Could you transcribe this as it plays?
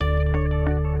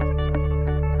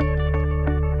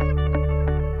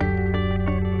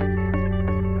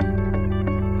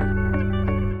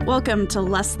Welcome to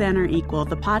Less Than or Equal,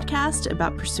 the podcast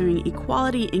about pursuing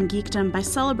equality in geekdom by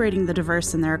celebrating the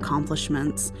diverse and their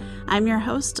accomplishments. I'm your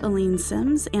host, Aline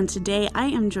Sims, and today I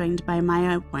am joined by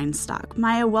Maya Weinstock.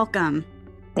 Maya, welcome.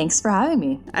 Thanks for having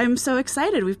me. I'm so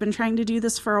excited. We've been trying to do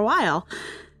this for a while.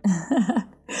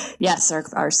 Yes,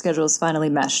 our schedules finally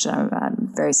meshed.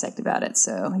 I'm very psyched about it,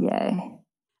 so yay.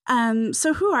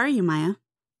 So who are you, Maya?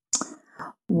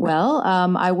 Well,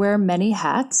 I wear many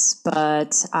hats,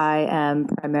 but I am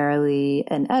primarily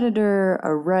an editor,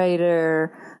 a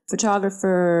writer,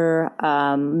 photographer.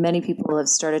 Many people have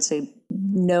started to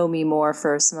know me more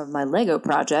for some of my Lego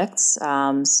projects.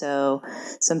 So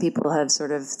some people have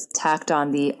sort of tacked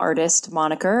on the artist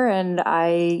moniker, and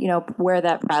I, wear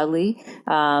that proudly.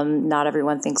 Not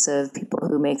everyone thinks of people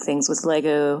who make things with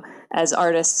Lego as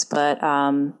artists, but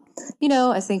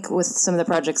I think with some of the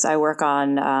projects I work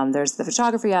on, there's the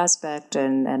photography aspect,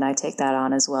 and I take that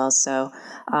on as well. So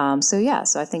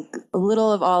I think a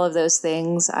little of all of those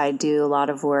things. I do a lot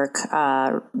of work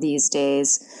these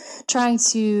days trying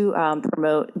to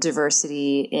promote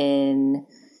diversity in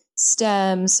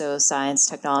STEM, so science,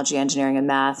 technology, engineering, and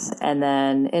math, and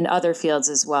then in other fields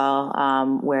as well,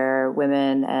 where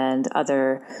women and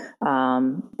other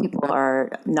people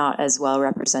are not as well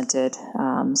represented.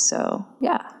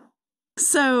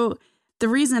 So the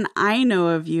reason I know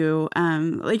of you,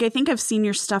 I think I've seen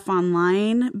your stuff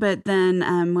online, but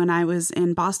then when I was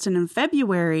in Boston in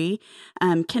February,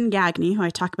 Ken Gagne, who I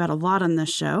talk about a lot on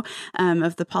this show,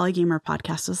 of the Polygamer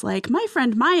podcast, was like, my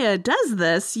friend Maya does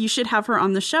this. You should have her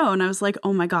on the show. And I was like,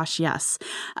 oh my gosh, yes.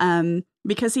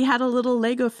 Because he had a little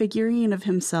Lego figurine of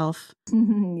himself.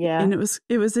 Yeah. And it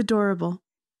was adorable.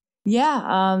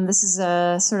 Yeah. This is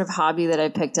a sort of hobby that I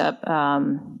picked up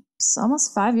it's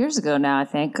almost 5 years ago now, I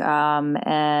think.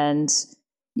 And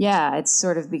yeah, it's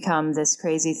sort of become this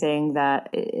crazy thing that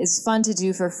is fun to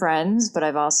do for friends, but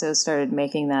I've also started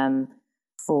making them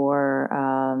for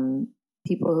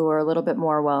people who are a little bit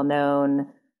more well-known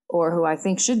or who I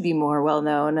think should be more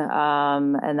well-known.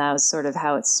 And that was sort of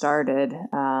how it started.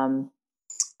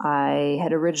 I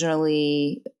had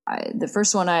originally, the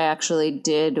first one I actually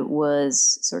did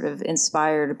was sort of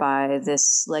inspired by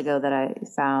this Lego that I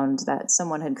found that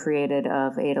someone had created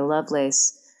of Ada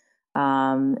Lovelace.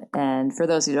 And for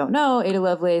those who don't know, Ada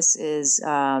Lovelace is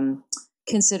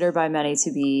considered by many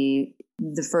to be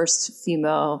the first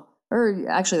female, or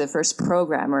actually the first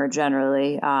programmer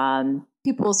generally.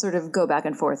 People sort of go back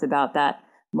and forth about that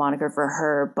moniker for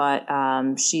her, but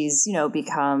she's,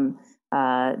 become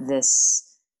this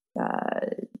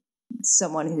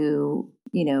someone who,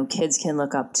 kids can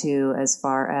look up to as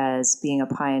far as being a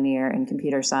pioneer in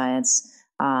computer science.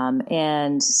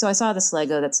 And so I saw this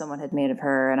Lego that someone had made of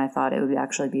her, and I thought it would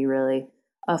actually be really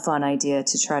a fun idea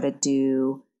to try to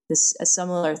do a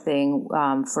similar thing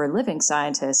for living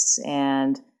scientists.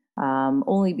 And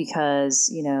only because,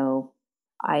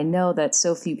 I know that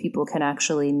so few people can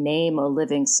actually name a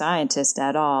living scientist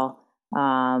at all.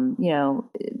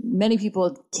 Many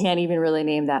people can't even really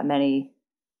name that many,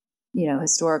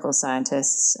 historical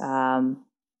scientists,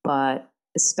 but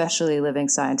especially living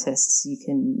scientists, you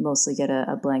can mostly get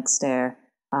a blank stare.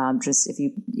 Just if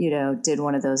you, did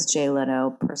one of those Jay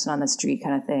Leno person on the street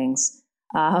kind of things.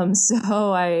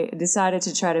 So I decided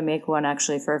to try to make one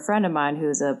actually for a friend of mine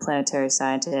who's a planetary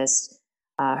scientist.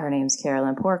 Her name's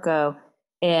Carolyn Porco.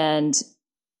 And,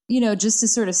 just to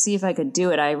sort of see if I could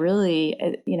do it, I really,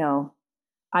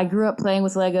 I grew up playing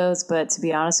with Legos, but to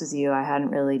be honest with you, I hadn't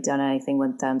really done anything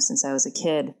with them since I was a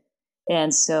kid.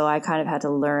 And so I kind of had to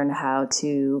learn how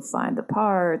to find the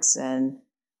parts and,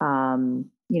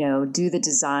 do the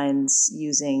designs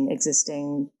using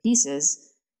existing pieces.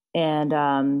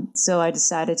 And so I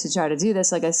decided to try to do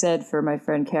this, like I said, for my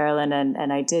friend Carolyn,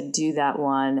 and I did do that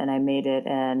one, and I made it.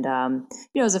 And,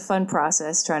 it was a fun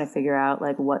process trying to figure out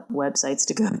like what websites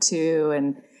to go to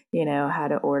and, how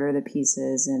to order the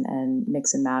pieces and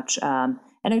mix and match. And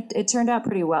it turned out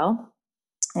pretty well.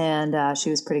 And she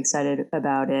was pretty excited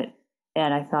about it.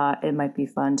 And I thought it might be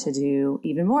fun to do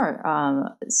even more.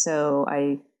 So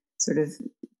I sort of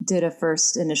did a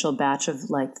first initial batch of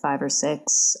like 5 or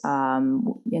 6,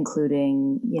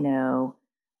 including,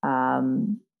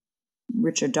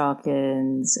 Richard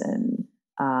Dawkins. And,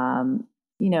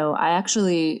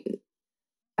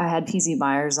 I had PZ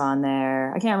Myers on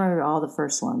there. I can't remember all the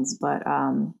first ones, but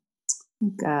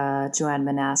Joanne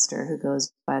Monaster, who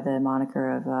goes by the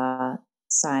moniker of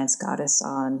Science Goddess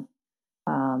on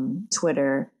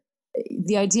Twitter.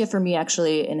 The idea for me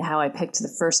actually in how I picked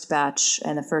the first batch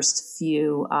and the first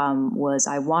few was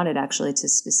I wanted actually to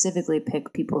specifically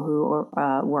pick people who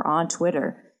were on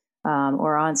Twitter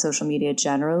or on social media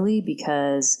generally,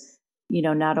 because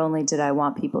not only did I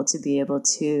want people to be able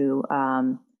to,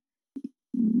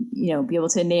 be able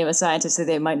to name a scientist that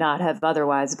they might not have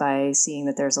otherwise by seeing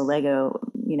that there's a Lego,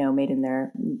 made in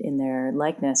their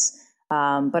likeness.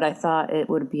 But I thought it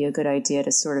would be a good idea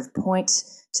to sort of point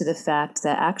to the fact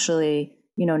that actually,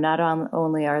 not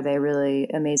only are they really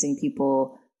amazing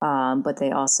people, but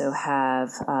they also have,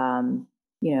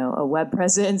 a web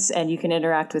presence, and you can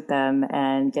interact with them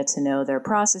and get to know their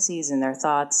processes and their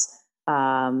thoughts.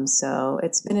 So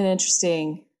it's been an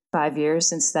interesting 5 years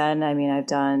since then. I mean, I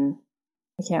can't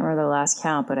remember the last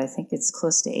count, but I think it's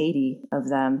close to 80 of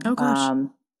them. Oh, gosh.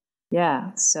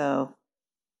 Yeah. So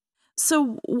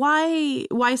why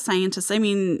scientists? I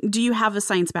mean, do you have a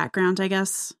science background, I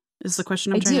guess, is the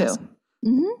question I'm trying to ask.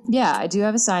 Mm-hmm. Yeah, I do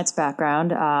have a science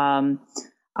background.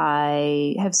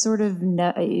 I have sort of,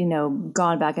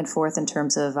 gone back and forth in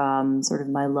terms of sort of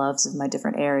my loves of my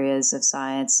different areas of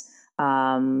science.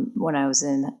 When I was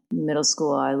in middle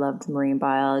school, I loved marine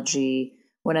biology.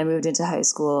 When I moved into high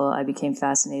school, I became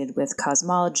fascinated with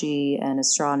cosmology and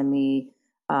astronomy.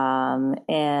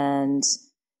 And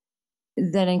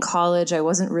then in college, I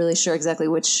wasn't really sure exactly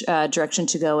which direction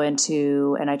to go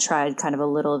into, and I tried kind of a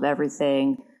little of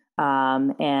everything.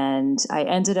 And I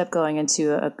ended up going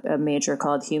into a major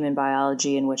called human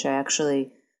biology, in which I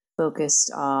actually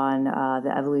focused on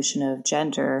the evolution of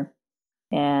gender.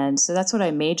 And so that's what I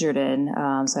majored in.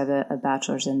 So I have a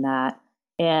bachelor's in that.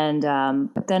 And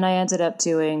but then I ended up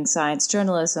doing science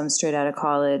journalism straight out of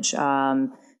college.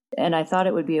 And I thought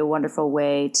it would be a wonderful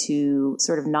way to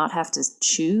sort of not have to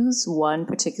choose one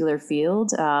particular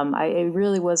field. It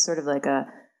really was sort of like a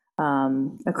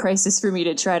crisis for me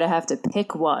to try to have to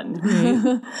pick one.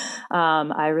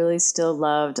 I really still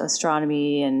loved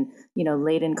astronomy, and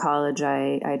late in college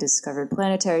I discovered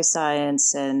planetary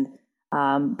science, and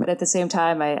but at the same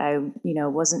time I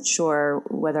wasn't sure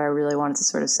whether I really wanted to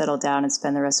sort of settle down and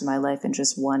spend the rest of my life in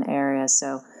just one area.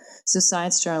 So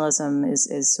science journalism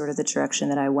is sort of the direction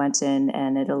that I went in,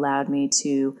 and it allowed me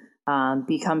to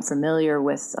become familiar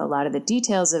with a lot of the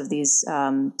details of these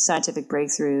scientific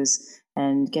breakthroughs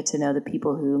and get to know the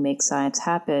people who make science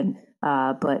happen,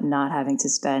 but not having to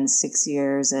spend 6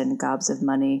 years and gobs of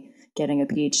money getting a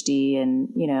PhD and,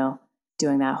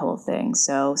 doing that whole thing.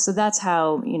 So that's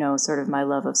how, sort of my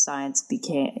love of science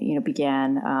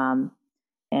began,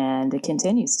 and it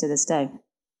continues to this day.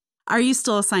 Are you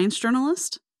still a science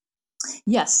journalist?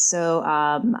 Yes. So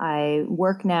I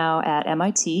work now at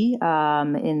MIT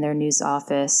in their news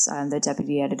office. I'm the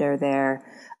deputy editor there.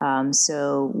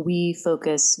 So we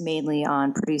focus mainly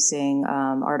on producing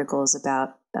articles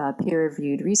about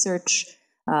peer-reviewed research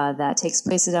that takes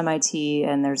place at MIT,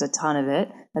 and there's a ton of it,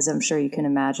 as I'm sure you can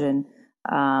imagine.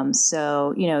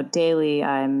 So, daily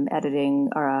I'm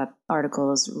editing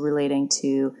articles relating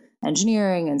to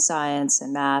engineering and science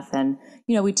and math. And,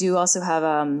 we do also have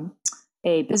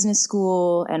a business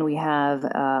school, and we have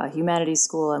a humanities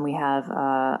school, and we have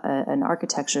an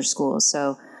architecture school.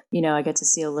 So, I get to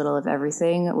see a little of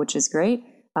everything, which is great.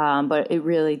 But it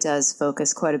really does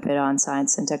focus quite a bit on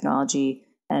science and technology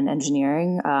and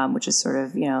engineering, which is sort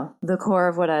of, the core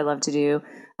of what I love to do.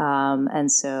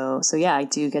 And so yeah, I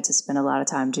do get to spend a lot of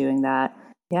time doing that.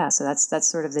 Yeah. So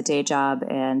that's sort of the day job,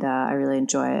 and I really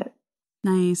enjoy it.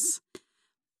 Nice.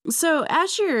 So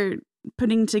as you're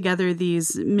putting together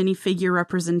these minifigure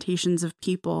representations of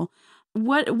people,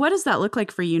 what does that look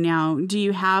like for you now? Do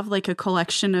you have like a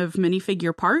collection of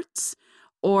minifigure parts,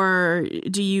 or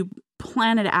do you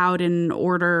plan it out and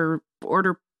order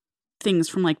things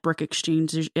from like Brick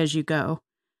Exchange as you go?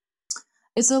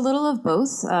 It's a little of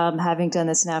both. Having done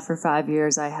this now for 5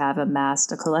 years, I have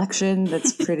amassed a collection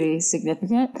that's pretty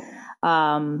significant.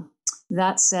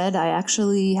 That said, I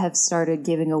actually have started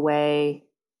giving away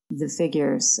the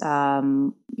figures. I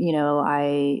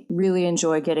really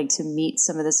enjoy getting to meet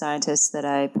some of the scientists that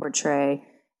I portray,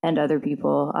 and other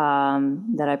people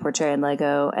that I portray in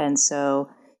Lego. And so,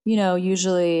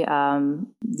 usually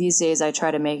these days I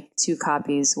try to make 2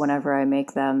 copies whenever I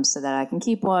make them, so that I can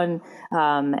keep one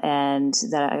and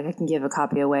that I can give a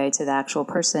copy away to the actual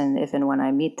person if and when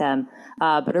I meet them.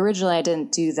 But originally I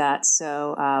didn't do that.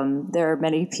 So there are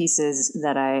many pieces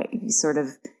that I sort of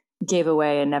gave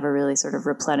away and never really sort of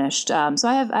replenished. So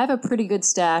I have a pretty good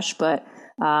stash, but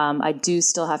I do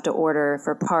still have to order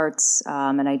for parts,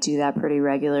 and I do that pretty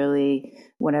regularly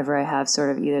whenever I have sort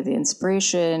of either the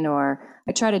inspiration, or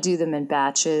I try to do them in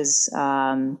batches.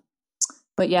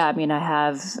 But yeah, I mean, I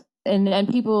have and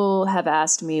people have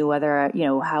asked me whether,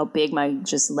 how big my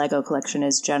just Lego collection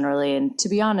is generally. And to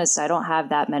be honest, I don't have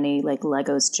that many like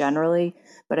Legos generally,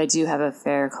 but I do have a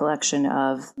fair collection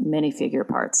of minifigure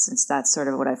parts, since that's sort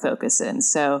of what I focus in.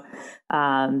 So,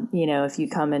 if you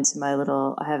come into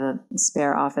I have a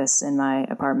spare office in my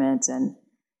apartment, and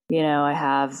I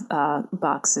have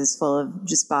boxes full of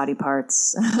just body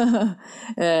parts.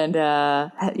 And,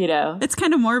 It's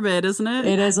kind of morbid, isn't it?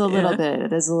 It is a little bit.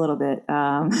 It is a little bit.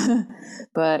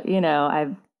 But,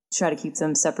 I try to keep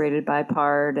them separated by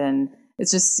part. And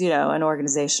it's just, an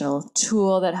organizational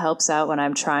tool that helps out when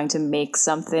I'm trying to make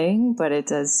something. But it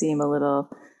does seem a little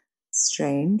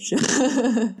strange.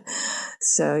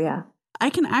 So, yeah. I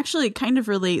can actually kind of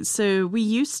relate. So we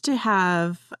used to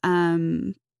have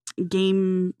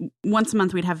once a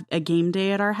month we'd have a game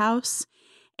day at our house,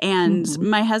 and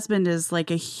my husband is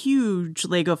like a huge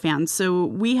Lego fan, so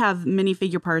we have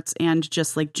minifigure parts and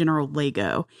just like general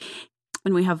Lego,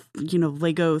 and we have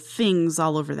Lego things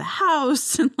all over the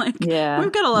house, and we've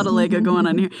got a lot of Lego going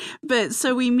on here. But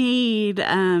so we made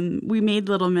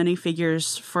little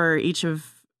minifigures for each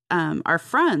of our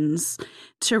friends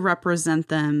to represent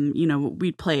them.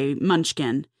 We'd play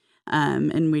Munchkin.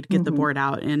 And we'd get the board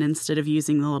out, and instead of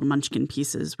using the little Munchkin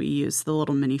pieces, we use the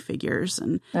little minifigures.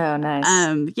 And oh, nice.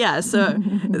 So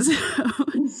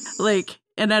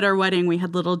and at our wedding, we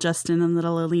had little Justin and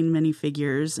little Aline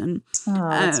minifigures, and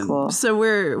that's cool. So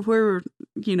we're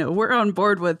on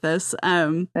board with this.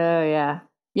 Oh yeah.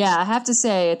 I have to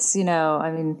say, it's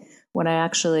when I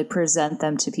actually present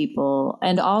them to people,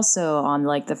 and also on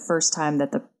like the first time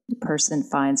that the person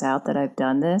finds out that I've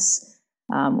done this.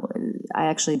 I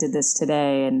actually did this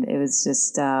today, and it was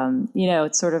just,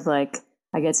 it's sort of like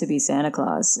I get to be Santa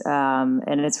Claus,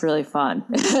 and it's really fun.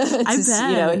 I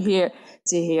bet.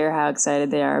 To hear how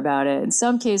excited they are about it. In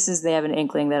some cases, they have an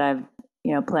inkling that I'm,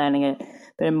 planning it,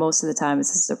 but in most of the time,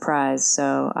 it's a surprise.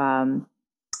 So,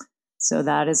 so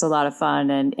that is a lot of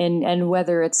fun, and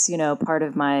whether it's part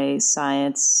of my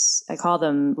science, I call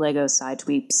them Lego side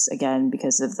tweeps again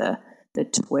because of the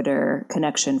Twitter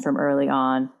connection from early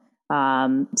on.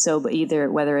 So either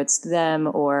whether it's them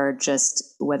or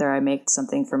just whether I make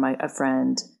something for a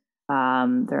friend,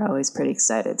 they're always pretty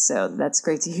excited. So that's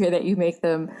great to hear that you make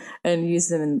them and use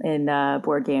them in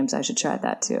board games. I should try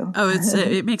that too. Oh,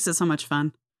 it makes it so much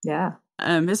fun. Yeah.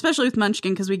 Especially with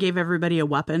Munchkin, because we gave everybody a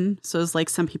weapon. So it's like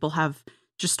some people have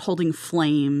just holding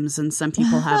flames, and some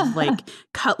people have like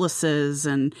cutlasses,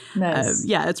 and nice.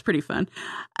 It's pretty fun.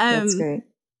 That's great.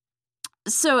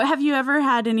 So have you ever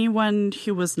had anyone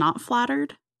who was not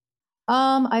flattered?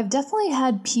 I've definitely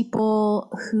had people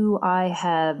who I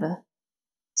have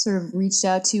sort of reached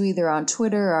out to either on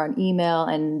Twitter or on email,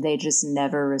 and they just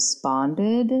never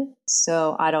responded.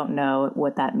 So I don't know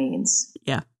what that means.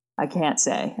 Yeah. I can't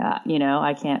say,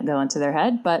 I can't go into their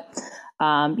head, but,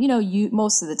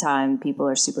 most of the time people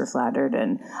are super flattered.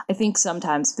 And I think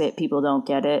sometimes people don't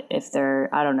get it if they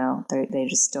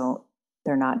just don't.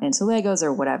 They're not into Legos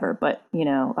or whatever, but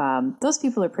those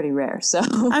people are pretty rare. So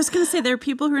I was going to say, there are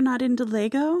people who are not into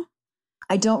Lego.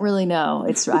 I don't really know.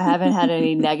 I haven't had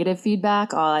any negative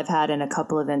feedback. All I've had in a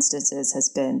couple of instances has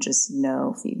been just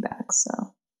no feedback.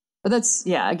 So, but that's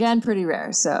again pretty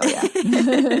rare. So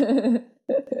yeah.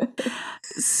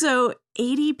 So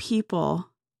 80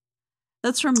 people.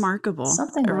 That's remarkable.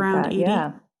 Something around like that, 80.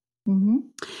 Yeah. Mm-hmm.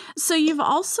 So you've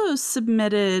also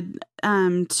submitted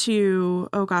to,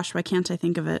 oh gosh, why can't I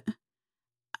think of it?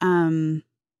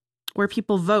 Where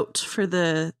people vote for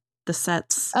the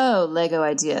sets. Oh, Lego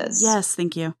Ideas. Yes,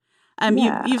 thank you.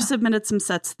 You've submitted some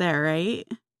sets there, right?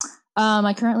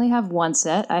 I currently have one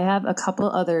set. I have a couple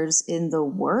others in the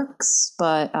works,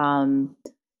 but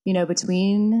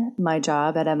between my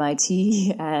job at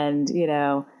MIT and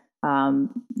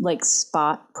like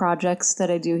spot projects that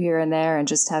I do here and there, and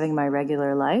just having my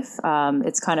regular life,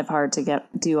 it's kind of hard to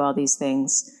do all these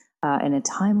things in a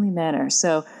timely manner.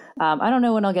 So I don't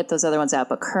know when I'll get those other ones out,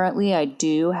 but currently I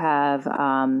do have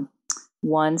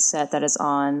one set that is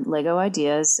on Lego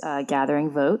Ideas,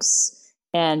 gathering votes.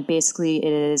 And basically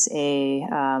it is a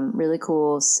really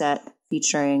cool set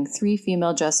featuring 3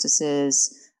 female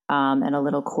justices and a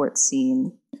little court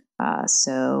scene.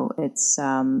 So it's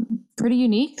pretty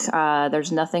unique.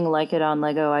 There's nothing like it on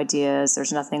Lego Ideas.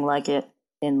 There's nothing like it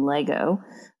in Lego.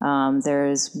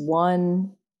 There's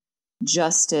one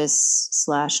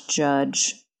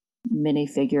justice/judge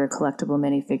minifigure, collectible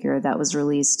minifigure that was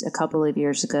released a couple of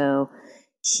years ago.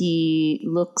 He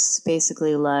looks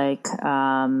basically like,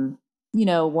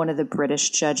 one of the British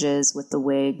judges with the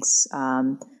wigs.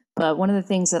 But one of the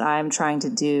things that I'm trying to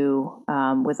do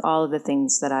with all of the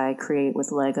things that I create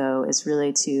with Lego is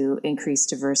really to increase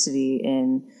diversity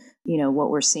in what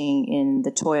we're seeing in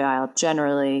the toy aisle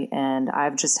generally. And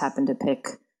I've just happened to pick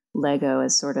Lego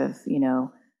as sort of,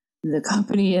 the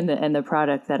company and the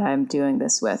product that I'm doing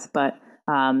this with. But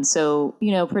so,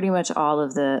 pretty much all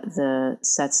of the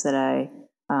sets that I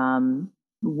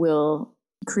will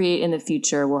create in the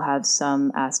future will have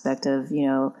some aspect of,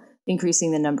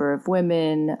 increasing the number of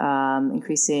women,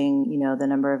 increasing, the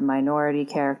number of minority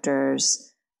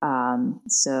characters.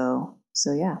 So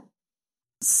yeah.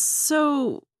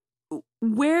 So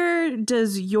where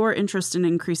does your interest in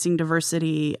increasing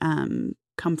diversity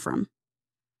come from?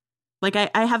 Like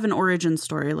I have an origin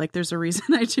story. Like there's a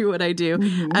reason I do what I do.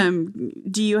 Mm-hmm.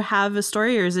 Do you have a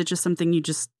story, or is it just something you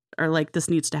just are like, this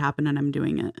needs to happen and I'm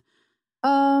doing it?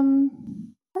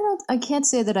 I can't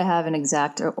say that I have an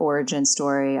exact origin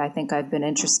story. I think I've been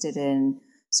interested in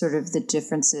sort of the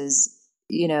differences,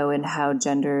 in how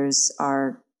genders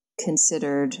are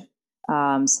considered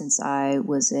since I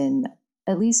was in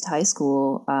at least high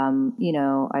school.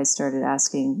 I started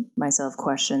asking myself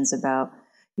questions about,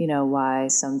 why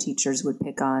some teachers would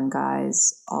pick on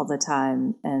guys all the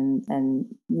time and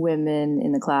women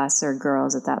in the class, or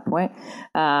girls at that point.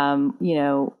 I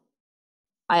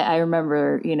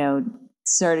remember,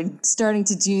 starting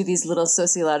to do these little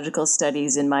sociological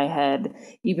studies in my head,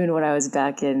 even when I was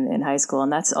back in high school.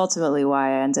 And that's ultimately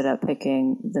why I ended up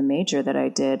picking the major that I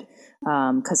did,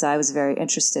 because I was very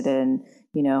interested in,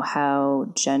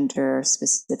 how gender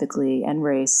specifically and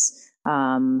race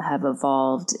have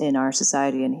evolved in our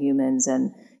society and humans.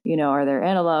 And, are there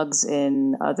analogs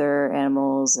in other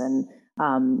animals? And,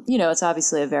 it's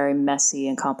obviously a very messy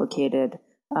and complicated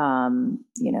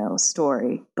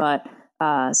story. But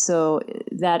so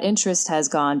that interest has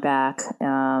gone back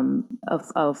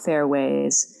a fair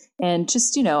ways. And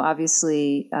just,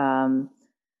 obviously, I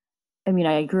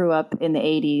grew up in the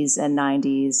 80s and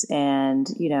 90s, and,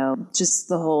 just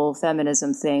the whole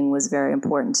feminism thing was very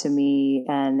important to me.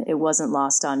 And it wasn't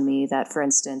lost on me that, for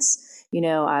instance,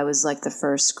 I was like the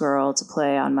first girl to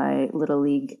play on my Little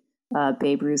League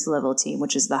Babe Ruth level team,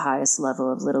 which is the highest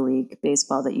level of Little League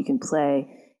baseball that you can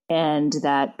play. And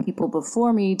that people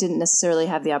before me didn't necessarily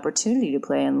have the opportunity to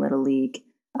play in Little League.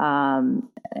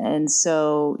 And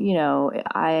so,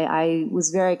 I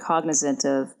was very cognizant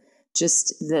of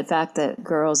just the fact that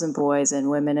girls and boys and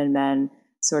women and men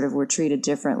sort of were treated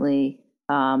differently.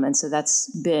 And so that's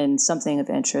been something of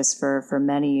interest for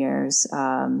many years.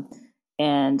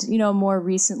 And, more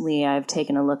recently, I've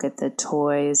taken a look at the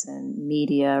toys and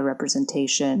media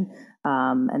representation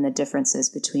and the differences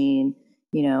between,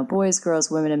 boys, girls,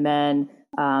 women and men,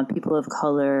 people of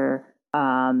color,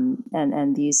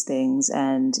 and these things.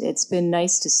 And it's been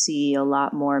nice to see a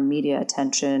lot more media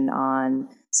attention on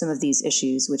some of these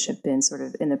issues, which have been sort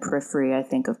of in the periphery, I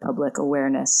think, of public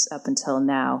awareness up until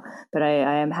now. But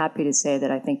I am happy to say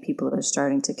that I think people are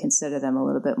starting to consider them a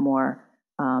little bit more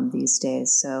these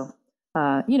days. So,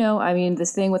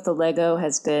 this thing with the Lego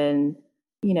has been,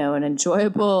 an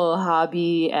enjoyable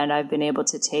hobby, and I've been able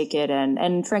to take it.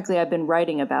 And frankly, I've been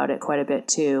writing about it quite a bit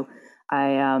too.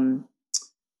 I am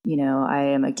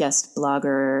a guest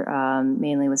blogger,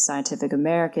 mainly with Scientific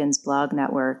American's blog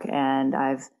network, and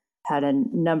I've had a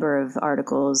number of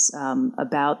articles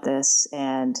about this.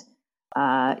 And,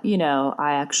 I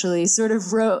actually sort of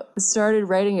started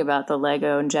writing about the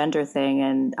Lego and gender thing.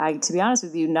 And to be honest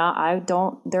with you,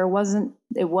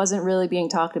 it wasn't really being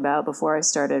talked about before I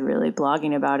started really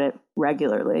blogging about it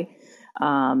regularly.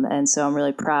 And so I'm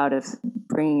really proud of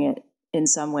bringing it in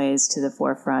some ways to the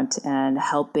forefront and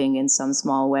helping in some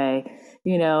small way,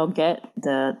 get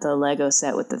the Lego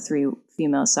set with the 3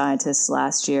 female scientists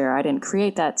last year. I didn't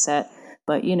create that set,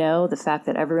 but, the fact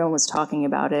that everyone was talking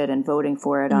about it and voting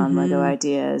for it on Lego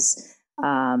Ideas.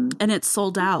 And it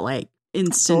sold out like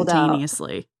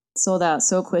instantaneously. Sold out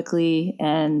so quickly.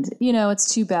 And,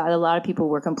 it's too bad. A lot of people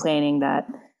were complaining that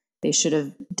they should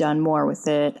have done more with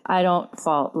it. I don't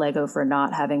fault Lego for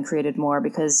not having created more,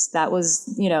 because that was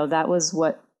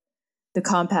what the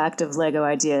compact of Lego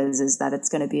Ideas is, that it's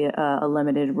going to be a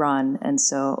limited run. And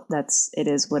so it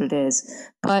is what it is.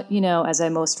 But, as I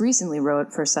most recently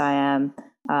wrote for SciAm,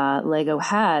 Lego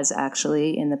has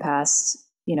actually in the past,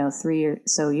 3 or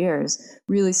so years,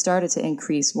 really started to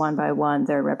increase one by one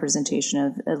their representation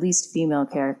of at least female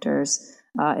characters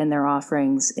in their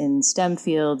offerings in STEM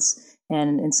fields,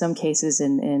 and in some cases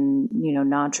in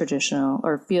non-traditional,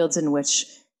 or fields in which,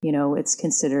 it's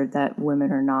considered that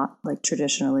women are not like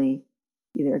traditionally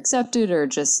either accepted or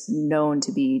just known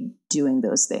to be doing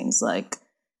those things, like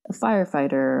a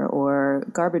firefighter or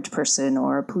garbage person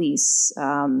or police.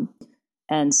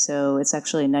 And so it's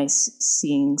actually nice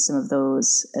seeing some of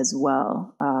those as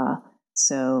well.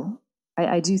 So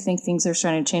I do think things are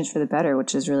starting to change for the better,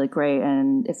 which is really great.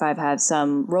 And if I've had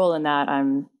some role in that,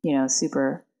 I'm,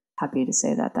 super happy to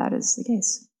say that that is the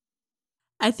case.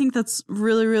 I think that's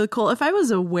really, really cool. If I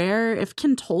was aware, if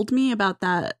Ken told me about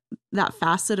that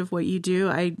facet of what you do,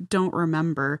 I don't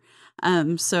remember.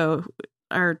 So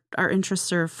our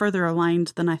interests are further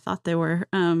aligned than I thought they were.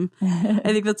 I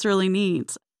think that's really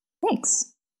neat.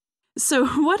 Thanks. So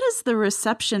what has the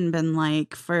reception been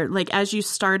like for, like, as you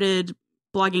started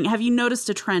blogging? Have you noticed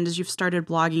a trend as you've started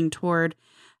blogging toward,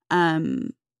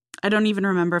 I don't even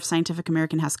remember if Scientific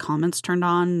American has comments turned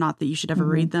on. Not that you should ever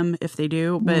read them if they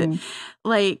do, but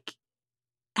like,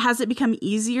 has it become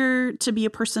easier to be a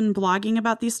person blogging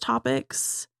about these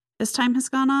topics as time has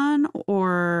gone on,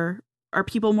 or are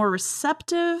people more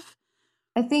receptive?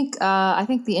 I think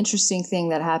the interesting thing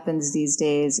that happens these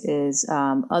days is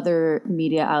other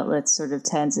media outlets sort of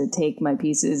tend to take my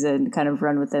pieces and kind of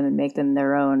run with them and make them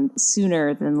their own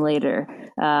sooner than later,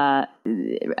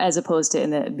 as opposed to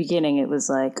in the beginning it was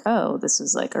like, oh, this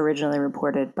was like originally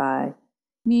reported by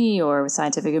me or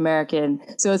Scientific American.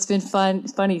 So it's been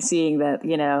funny seeing that,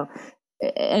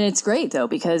 and it's great though,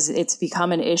 because it's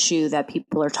become an issue that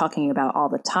people are talking about all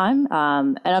the time.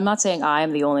 And I'm not saying I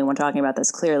am the only one talking about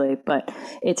this clearly, but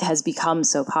it has become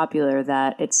so popular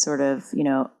that it's sort of,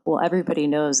 everybody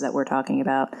knows that we're talking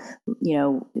about,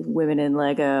 women in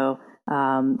Lego.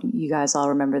 You guys all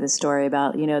remember the story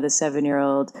about, the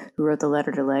 7-year-old who wrote the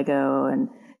letter to Lego, and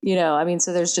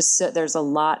so there's a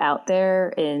lot out there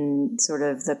in sort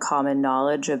of the common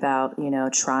knowledge about,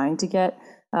 trying to get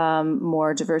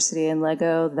more diversity in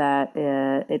Lego, that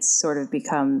it's sort of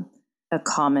become a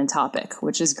common topic,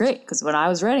 which is great. Because when I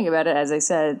was writing about it, as I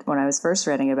said, when I was first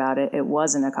writing about it, it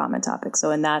wasn't a common topic.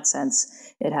 So in that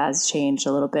sense, it has changed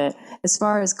a little bit. As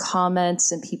far as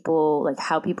comments and people, like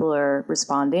how people are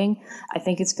responding, I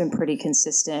think it's been pretty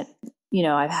consistent.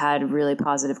 I've had really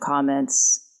positive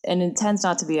comments, and it tends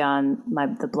not to be on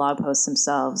the blog posts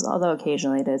themselves, although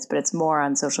occasionally it is, but it's more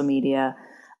on social media.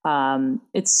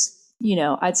 It's,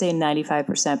 I'd say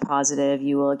 95% positive.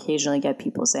 You will occasionally get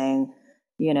people saying,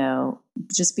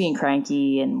 just being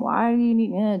cranky, and why do you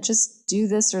need just do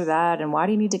this or that, and why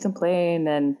do you need to complain?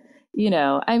 And,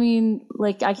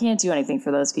 I can't do anything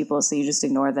for those people, so you just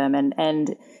ignore them.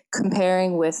 And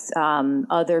comparing with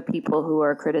other people who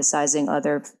are criticizing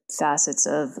other facets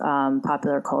of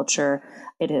popular culture,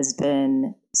 it has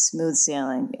been smooth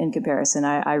sailing in comparison.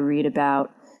 I read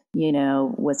about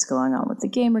what's going on with the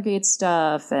Gamergate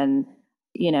stuff, and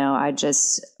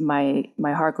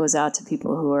my heart goes out to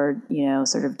people who are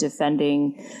sort of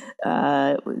defending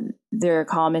their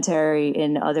commentary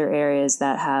in other areas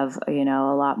that have a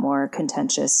lot more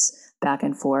contentious back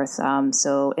and forth.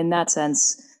 So in that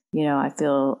sense, I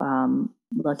feel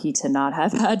lucky to not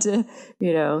have had to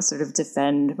sort of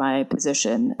defend my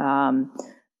position.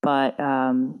 But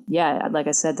like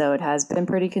I said, though, it has been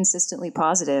pretty consistently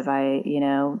positive.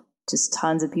 Just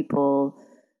tons of people.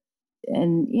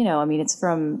 And, it's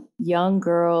from young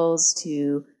girls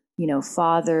to,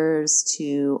 fathers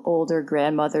to older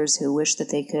grandmothers who wish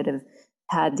that they could have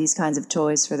had these kinds of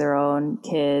toys for their own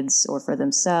kids or for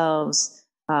themselves.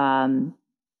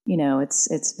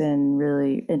 It's been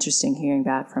really interesting hearing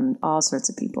back from all sorts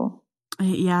of people.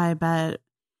 Yeah, I bet.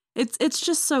 It's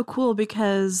just so cool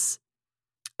because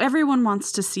everyone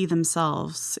wants to see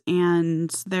themselves,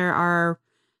 and there are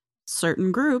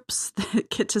certain groups that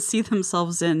get to see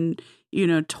themselves in,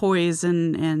 toys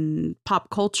and pop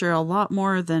culture a lot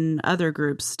more than other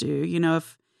groups do.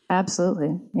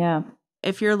 Absolutely. Yeah.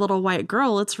 If you're a little white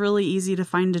girl, it's really easy to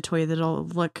find a toy that'll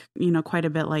look, quite a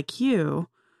bit like you.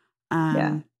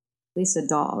 Yeah. At least a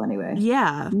doll anyway.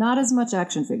 Yeah. Not as much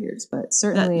action figures, but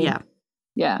certainly. Yeah.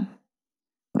 Yeah.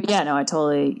 But yeah, no, I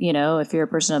totally, if you're a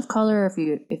person of color,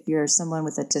 if you're someone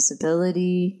with a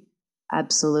disability,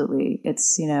 absolutely.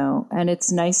 It's, and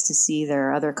it's nice to see there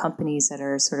are other companies that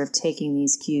are sort of taking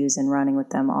these cues and running with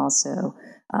them also.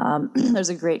 There's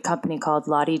a great company called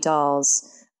Lottie Dolls.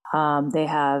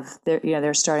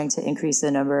 They're starting to increase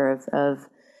the number of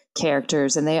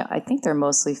characters, and I think they're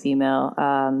mostly female,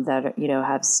 that,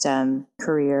 have STEM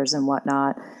careers and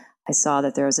whatnot. I saw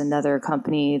that there was another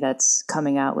company that's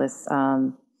coming out with,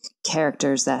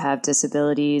 characters that have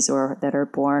disabilities or that are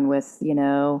born with,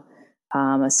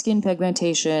 a skin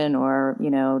pigmentation, or,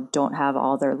 don't have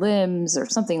all their limbs or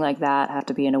something like that, have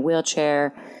to be in a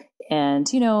wheelchair. And,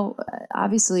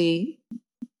 obviously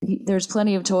there's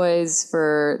plenty of toys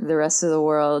for the rest of the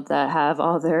world that have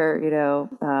all their,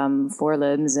 four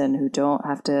limbs and who don't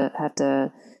have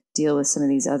to deal with some of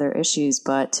these other issues.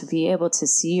 But to be able to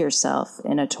see yourself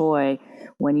in a toy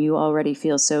when you already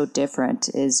feel so different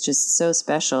is just so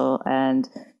special. And,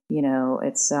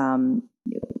 it's,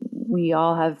 we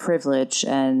all have privilege,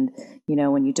 and,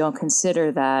 when you don't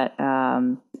consider that,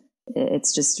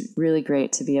 it's just really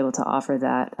great to be able to offer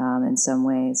that in some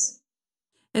ways.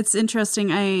 It's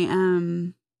interesting.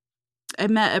 I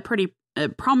met a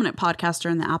prominent podcaster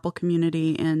in the Apple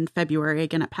community in February,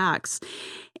 again at PAX.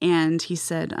 And he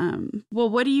said, well,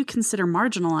 what do you consider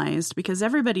marginalized? Because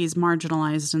everybody's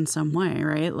marginalized in some way,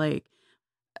 right? Like,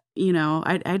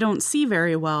 I don't see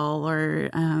very well, or,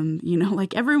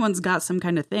 like everyone's got some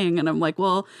kind of thing. And I'm like,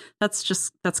 well, that's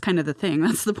kind of the thing.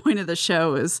 That's the point of the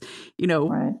show is,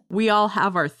 Right. We all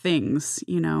have our things,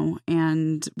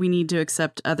 and we need to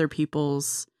accept other people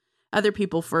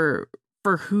for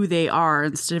who they are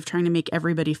instead of trying to make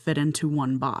everybody fit into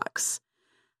one box.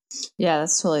 Yeah,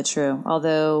 that's totally true.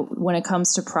 Although when it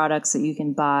comes to products that you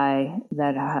can buy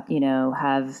that,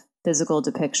 have physical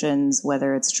depictions,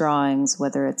 whether it's drawings,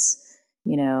 whether it's,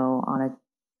 on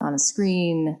a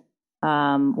screen,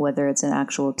 whether it's an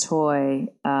actual toy.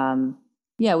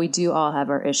 Yeah, we do all have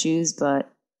our issues, but,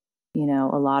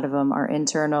 a lot of them are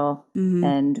internal. Mm-hmm.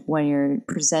 And when you're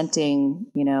presenting,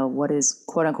 what is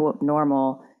quote unquote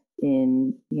normal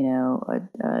in,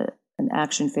 an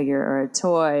action figure or a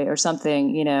toy or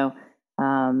something,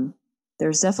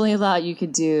 there's definitely a lot you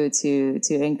could do to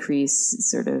increase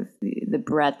sort of the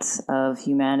breadth of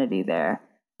humanity there.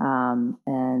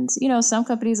 And, some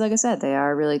companies, like I said, they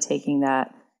are really taking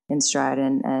that in stride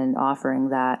and offering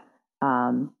that,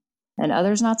 and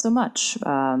others not so much.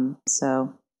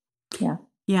 So, yeah.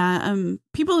 Yeah.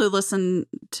 People who listen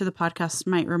to the podcast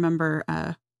might remember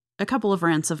a couple of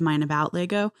rants of mine about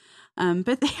Lego,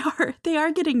 but they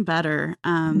are getting better.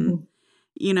 I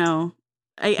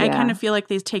kind of feel like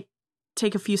they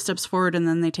take a few steps forward and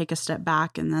then they take a step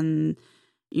back and then,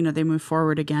 they move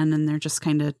forward again, and they're just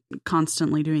kind of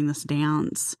constantly doing this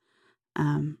dance.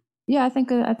 Yeah, I think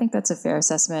that's a fair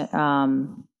assessment.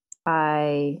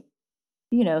 I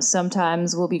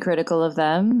sometimes will be critical of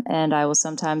them, and I will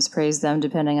sometimes praise them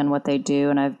depending on what they do.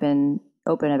 And I've been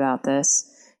open about this.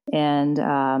 And,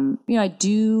 I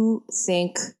do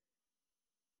think,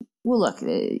 well, look,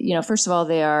 first of all,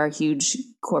 they are a huge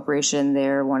corporation.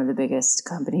 They're one of the biggest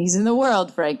companies in the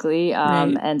world, frankly.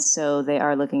 Right. And so they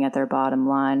are looking at their bottom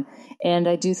line. And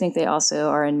I do think they also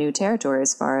are in new territory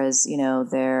as far as,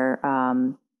 their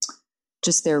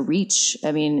just their reach.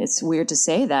 I mean, it's weird to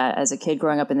say that as a kid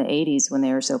growing up in the 80s when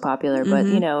they were so popular, but,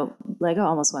 Lego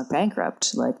almost went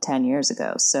bankrupt like 10 years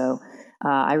ago. So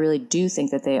I really do think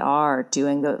that they are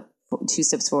doing the 2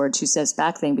 steps forward, 2 steps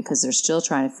back thing, because they're still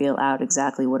trying to feel out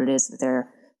exactly what it is that they're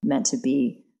meant to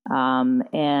be. To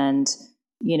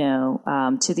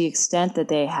the extent that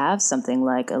they have something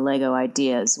like a Lego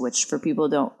Ideas, which for people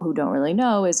who don't really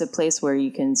know is a place where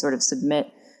you can sort of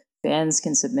fans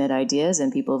can submit ideas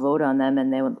and people vote on them,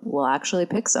 and they will actually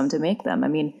pick some to make them. I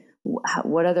mean,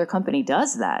 what other company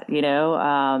does that?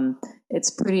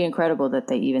 It's pretty incredible that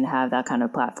they even have that kind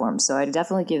of platform. So I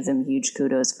definitely give them huge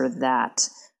kudos for that.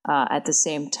 At the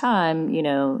same time,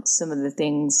 some of the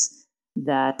things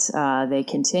that they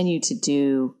continue to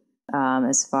do,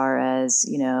 as far as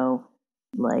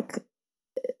like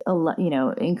a lot,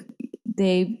 a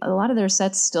lot of their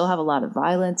sets still have a lot of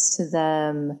violence to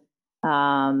them.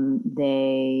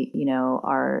 They,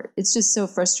 it's just so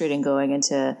frustrating going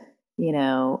into,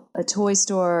 a toy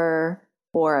store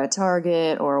or a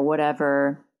Target or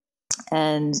whatever.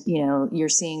 And, you're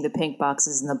seeing the pink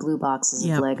boxes and the blue boxes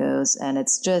of Legos. And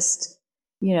it's just,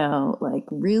 like,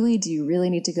 really, do you really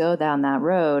need to go down that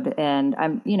road? And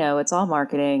it's all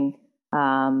marketing.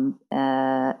 And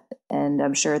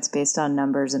I'm sure it's based on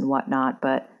numbers and whatnot,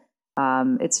 but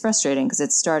it's frustrating because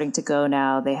it's starting to go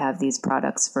now. They have these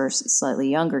products for slightly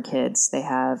younger kids. They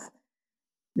have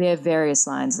various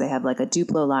lines. They have like a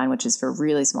Duplo line, which is for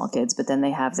really small kids, but then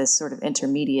they have this sort of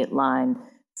intermediate line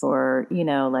for,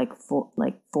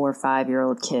 like 4 or 5 year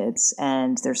old kids.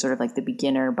 And they're sort of like the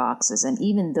beginner boxes. And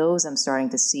even those I'm starting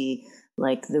to see,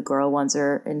 like the girl ones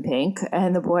are in pink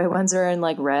and the boy ones are in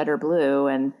like red or blue.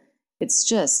 And it's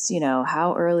just,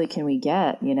 how early can we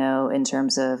get, in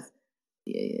terms of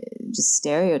just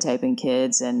stereotyping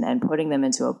kids and putting them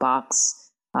into a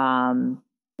box.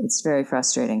 It's very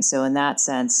frustrating. So in that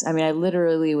sense, I mean, I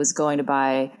literally was going to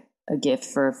buy a gift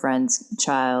for a friend's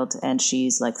child, and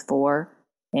she's like 4,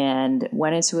 and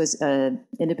went into a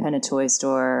independent toy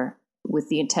store with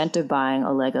the intent of buying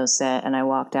a Lego set. And I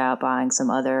walked out buying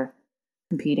some other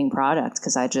competing product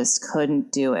because I just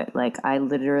couldn't do it. Like I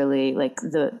literally, like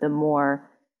the more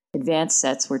advanced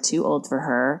sets were too old for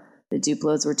her. The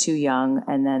Duplos were too young,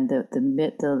 and then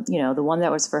the one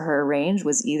that was for her range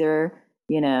was either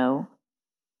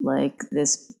like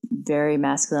this very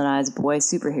masculinized boy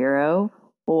superhero,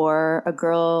 or a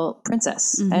girl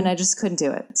princess. Mm-hmm. And I just couldn't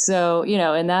do it. So,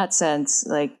 in that sense,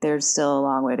 like there's still a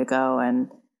long way to go. And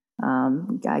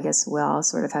I guess we'll all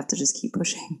sort of have to just keep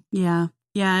pushing. Yeah.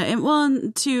 Yeah.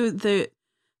 And to the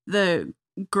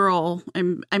girl,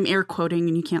 I'm air quoting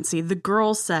and you can't see, the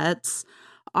girl sets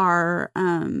are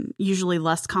usually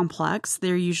less complex.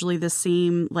 They're usually the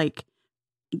same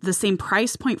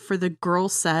price point for the girl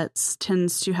sets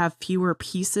tends to have fewer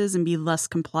pieces and be less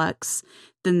complex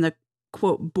than the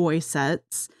quote boy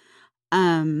sets.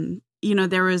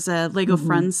 There was a Lego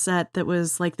Friends set that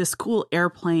was like this cool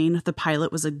airplane. The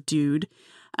pilot was a dude.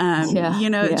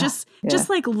 Just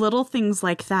like little things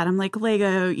like that. I'm like,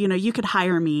 Lego, you could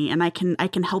hire me and I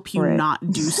can help you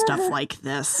not do stuff like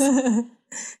this.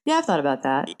 Yeah, I've thought about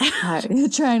that.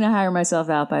 Trying to hire myself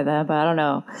out by them, but I don't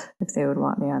know if they would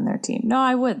want me on their team. No,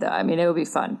 I would though. I mean, it would be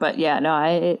fun. But yeah,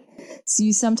 no, so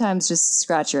you sometimes just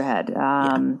scratch your head.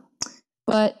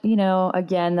 But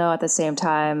again, though, at the same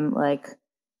time, like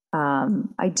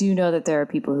I do know that there are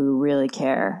people who really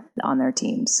care on their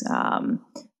teams, on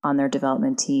their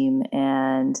development team,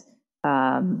 and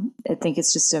I think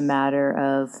it's just a matter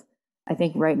of. I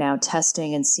think right now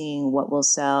testing and seeing what will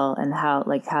sell and how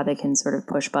they can sort of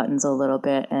push buttons a little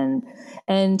bit. And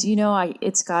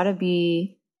it's got to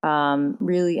be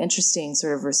really interesting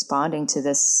sort of responding to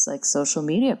this like social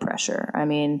media pressure. I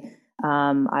mean,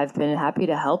 I've been happy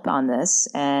to help on this,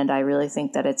 and I really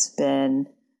think that it's been,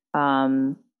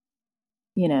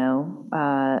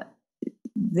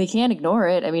 they can't ignore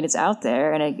it. I mean, it's out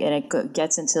there, and it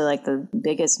gets into like the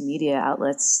biggest media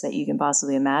outlets that you can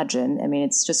possibly imagine. I mean,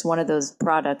 it's just one of those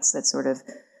products that sort of,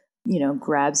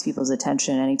 grabs people's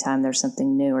attention anytime there's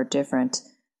something new or different.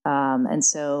 And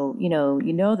so,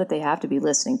 that they have to be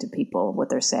listening to people, what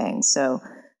they're saying. So,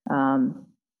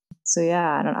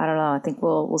 yeah, I don't know. I think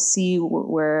we'll see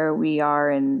where we are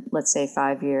in, let's say,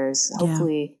 5 years.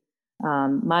 Hopefully,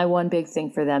 my one big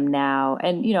thing for them now,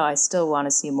 and, I still want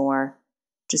to see more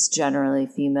just generally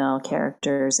female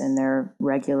characters in their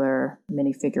regular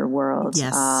minifigure world.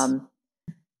 Yes.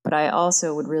 But I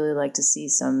also would really like to see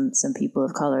some people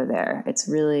of color there. It's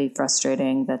really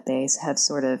frustrating that they have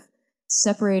sort of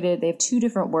separated. They have two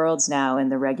different worlds now in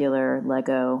the regular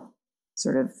Lego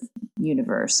sort of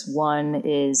universe. One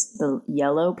is the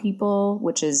yellow people,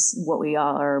 which is what we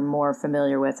all are more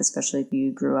familiar with, especially if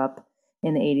you grew up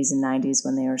in the 80s and 90s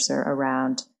when they were sort of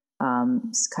around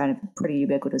kind of pretty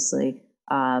ubiquitously.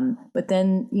 But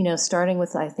then, starting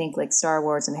with, I think, like Star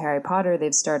Wars and Harry Potter,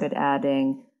 they've started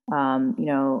adding,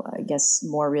 I guess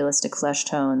more realistic flesh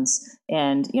tones.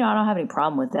 And, I don't have any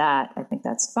problem with that. I think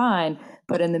that's fine.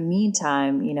 But in the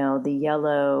meantime, the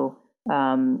yellow,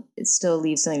 it still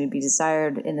leaves something to be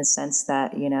desired in the sense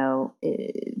that,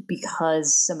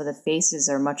 because some of the faces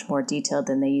are much more detailed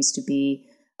than they used to be,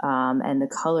 and the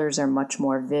colors are much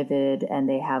more vivid, and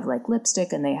they have like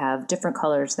lipstick and they have different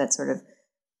colors that sort of,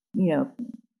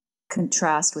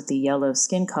 contrast with the yellow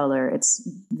skin color. It's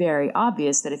very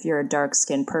obvious that if you're a dark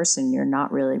skinned person, you're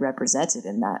not really represented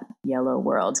in that yellow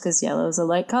world because yellow is a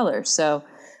light color. So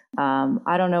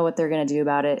I don't know what they're going to do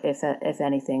about it, if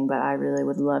anything, but I really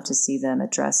would love to see them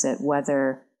address it,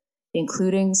 whether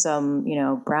including some,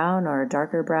 brown or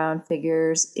darker brown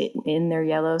figures in their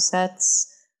yellow sets,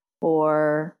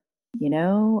 or,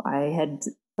 I had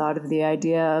thought of the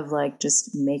idea of like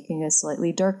just making a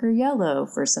slightly darker yellow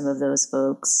for some of those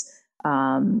folks,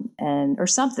 or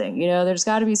something. There's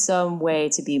got to be some way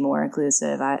to be more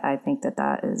inclusive. I think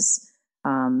that is,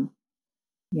 kind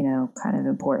of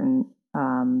important.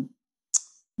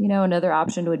 Another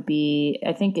option would be,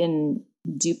 I think in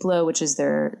Duplo, which is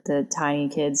the tiny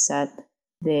kids set,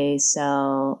 they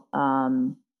sell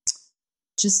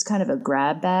just kind of a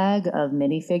grab bag of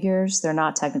minifigures. They're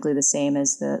not technically the same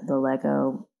as the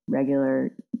Lego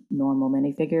regular normal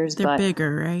minifigures. They're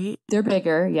bigger, right? They're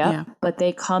bigger, yeah. But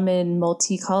they come in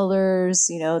multicolors.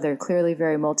 They're clearly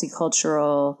very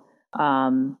multicultural.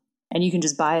 And you can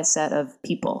just buy a set of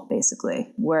people,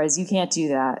 basically. Whereas you can't do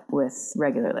that with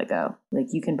regular Lego. Like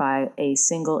you can buy a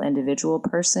single individual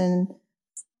person,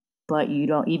 but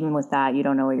even with that, you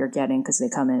don't know what you're getting because they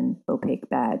come in opaque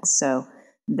bags. So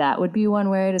that would be one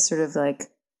way to sort of like,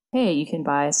 hey, you can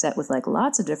buy a set with like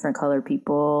lots of different colored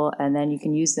people, and then you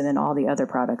can use them in all the other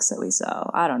products that we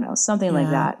sell. I don't know, something like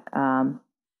that.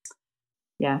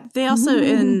 Yeah. They also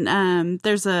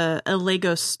there's a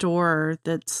Lego store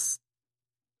that's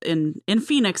in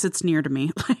Phoenix. It's near to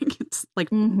me. It's like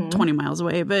 20 miles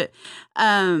away. But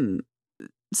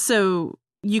so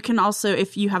you can also,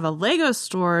 if you have a Lego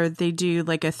store, they do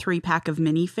like a 3-pack of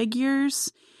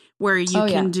minifigures where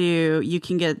you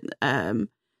can get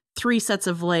 3 sets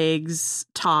of legs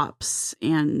tops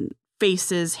and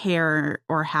faces, hair,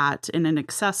 or hat in an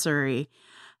accessory.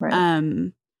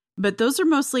 Right. But those are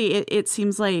mostly, it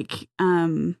seems like,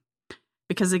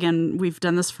 because again, we've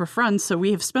done this for fun. So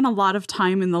we have spent a lot of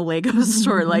time in the Lego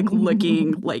store, like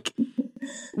looking, like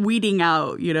weeding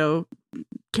out, you know,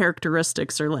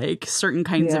 characteristics or like certain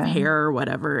kinds of hair or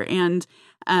whatever. And,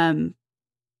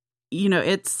 you know,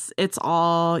 it's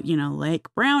all, you know,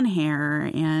 like brown hair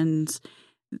and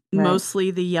mostly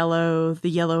the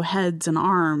yellow heads and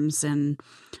arms. And,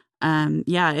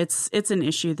 yeah, it's an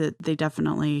issue that they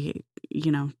definitely,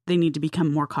 you know, they need to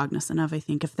become more cognizant of, I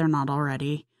think, if they're not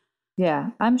already.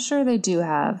 Yeah, I'm sure they do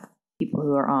have people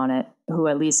who are on it who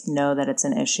at least know that it's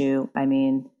an issue. I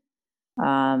mean,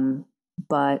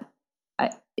 but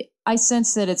I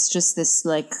sense that it's just this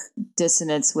like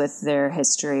dissonance with their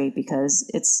history because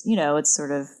it's, you know, it's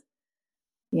sort of,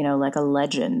 you know, like a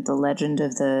legend, the legend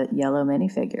of the yellow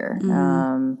minifigure.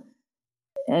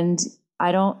 And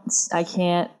I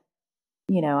can't,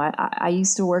 you know, I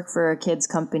used to work for a kids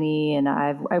company, and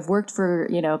I've worked for,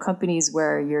 you know, companies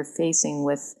where you're facing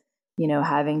with, you know,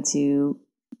 having to,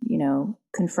 you know,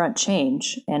 confront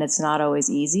change. And it's not always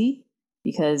easy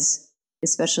because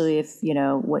especially if, you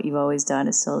know, what you've always done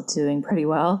is still doing pretty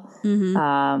well.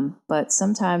 But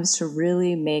sometimes to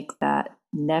really make that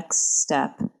next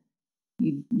step,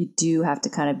 you do have to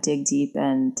kind of dig deep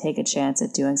and take a chance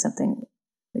at doing something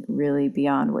like really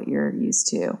beyond what you're used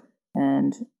to.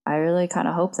 And I really kind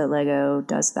of hope that Lego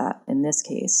does that in this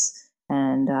case.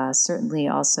 And certainly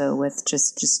also with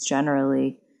just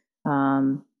generally,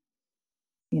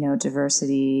 you know,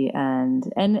 diversity and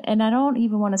I don't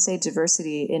even want to say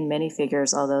diversity in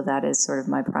minifigures, although that is sort of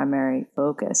my primary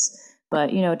focus.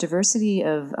 But, you know, diversity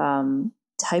of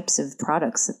types of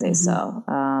products that they sell.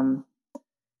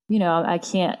 You know, I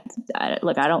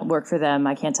don't work for them.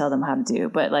 I can't tell them how to do,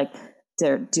 but like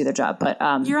do their job. But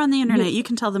you're on the internet. You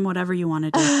can tell them whatever you want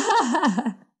to do.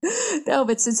 No,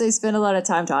 but since I spend a lot of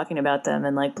time talking about them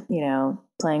and like, you know,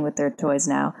 playing with their toys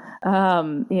now,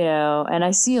 you know, and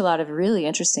I see a lot of really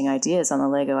interesting ideas on the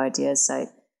Lego Ideas site.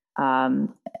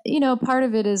 You know, part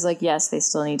of it is like, yes, they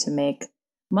still need to make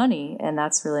money, and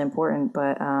that's really important.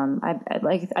 But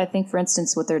I think, for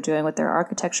instance, what they're doing with their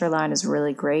architecture line is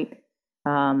really great.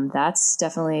 That's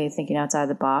definitely thinking outside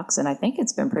the box, and I think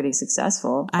it's been pretty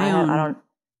successful. I don't.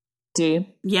 Do you?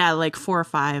 Yeah, like 4 or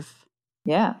 5.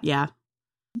 Yeah.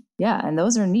 Yeah, and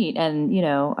those are neat. And, you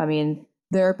know, I mean,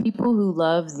 there are people who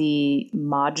love the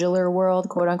modular world,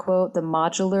 quote unquote. The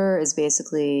modular is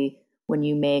basically when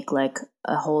you make like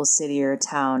a whole city or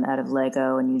town out of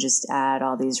Lego and you just add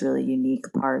all these really unique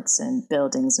parts and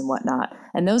buildings and whatnot.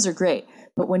 And those are great.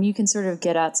 But when you can sort of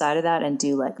get outside of that and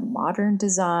do like modern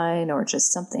design or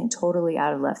just something totally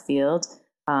out of left field,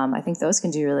 I think those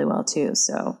can do really well too.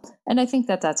 So, and I think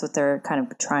that that's what they're kind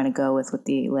of trying to go with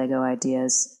the Lego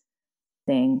Ideas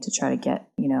thing, to try to get,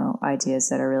 you know, ideas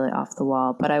that are really off the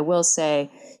wall. But I will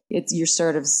say you're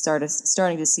sort of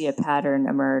starting to see a pattern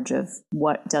emerge of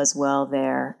what does well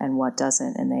there and what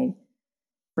doesn't. And they,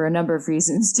 for a number of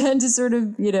reasons, tend to sort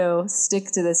of, you know, stick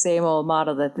to the same old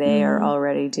model that they are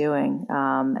already doing.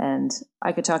 And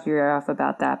I could talk your ear off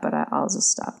about that, but I'll just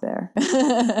stop there.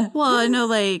 Well, I know,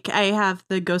 like, I have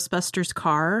the Ghostbusters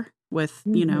car with,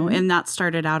 you know, and that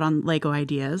started out on Lego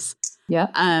Ideas. Yeah.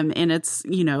 And it's,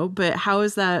 you know, but how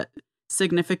is that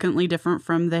significantly different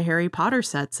from the Harry Potter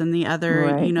sets and the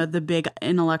other, you know, the big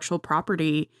intellectual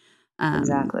property?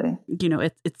 Exactly. You know,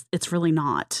 it's really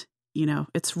not, you know,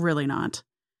 it's really not.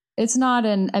 It's not.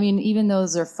 And I mean, even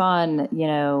those are fun, you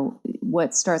know,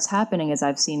 what starts happening is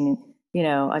I've seen, you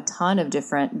know, a ton of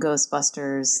different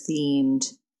Ghostbusters themed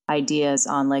ideas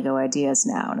on Lego Ideas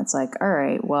now. And it's like, all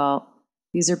right, well,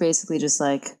 these are basically just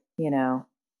like, you know,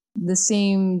 the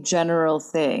same general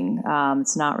thing.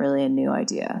 It's not really a new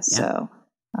idea. Yeah. So,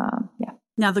 yeah.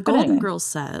 Now the Golden Girls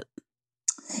set.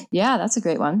 Yeah, that's a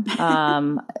great one.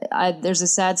 There's a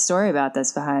sad story about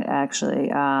this behind, actually.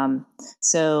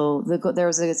 So there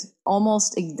was this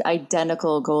almost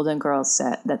identical Golden Girls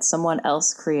set that someone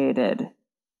else created,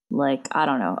 like, I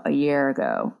don't know, a year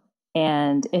ago.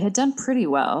 And it had done pretty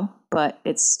well, but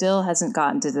it still hasn't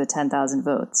gotten to the 10,000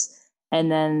 votes.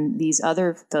 And then these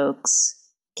other folks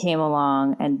came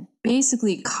along and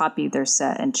basically copied their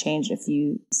set and changed a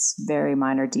few very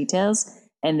minor details.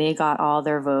 And they got all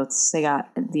their votes. They got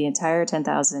the entire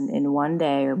 10,000 in one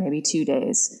day or maybe 2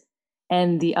 days.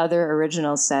 And the other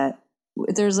original set,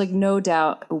 there's like no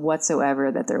doubt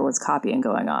whatsoever that there was copying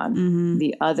going on.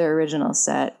 The other original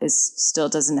set still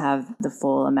doesn't have the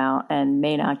full amount and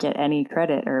may not get any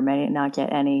credit or may not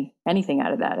get anything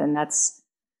out of that. And that's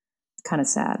kind of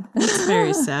sad. It's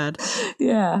very sad.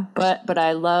 Yeah. But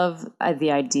I love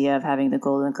the idea of having the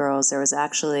Golden Girls. There was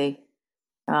actually,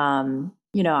 I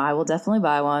will definitely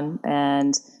buy one.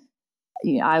 And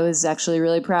I was actually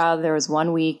really proud. There was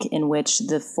one week in which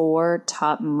the 4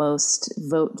 top most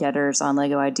vote getters on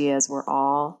Lego Ideas were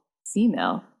all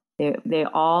female. They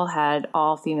all had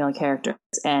all female characters,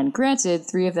 and granted,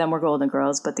 3 of them were Golden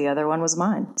Girls, but the other one was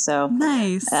mine. So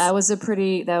nice. That was a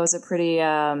pretty.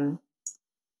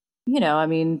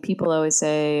 People always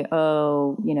say,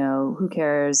 "Oh, who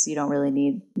cares? You don't really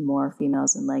need more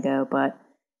females in Lego," but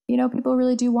people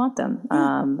really do want them.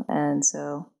 Yeah. And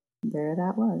so there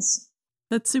that was.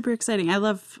 That's super exciting. I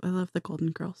love the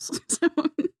Golden Girls.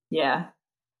 Yeah.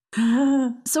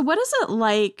 So what is it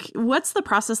like? What's the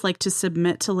process like to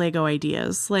submit to Lego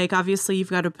Ideas? Like, obviously you've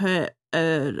got to put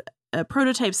a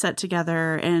prototype set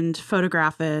together and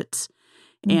photograph it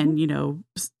and,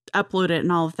 upload it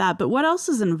and all of that. But what else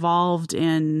is involved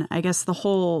in, I guess,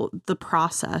 the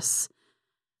process?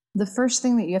 The first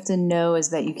thing that you have to know is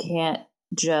that you can't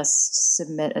just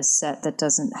submit a set that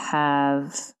doesn't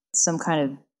have some kind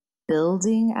of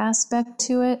building aspect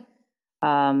to it.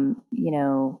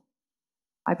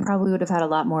 I probably would have had a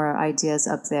lot more ideas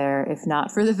up there if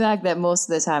not for the fact that most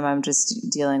of the time I'm just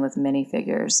dealing with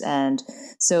minifigures. And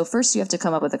so first you have to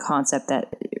come up with a concept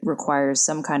that requires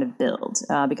some kind of build,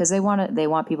 because they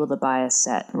want people to buy a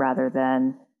set rather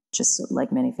than just like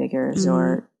minifigures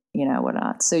or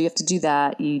whatnot. So you have to do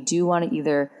that. You do want to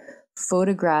either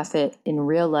photograph it in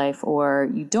real life, or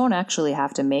you don't actually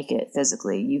have to make it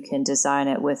physically. You can design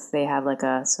it they have like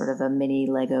a sort of a mini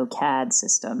Lego CAD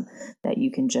system that you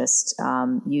can just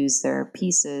use their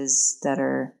pieces that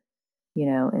are,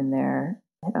 in their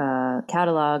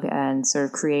catalog and sort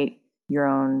of create your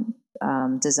own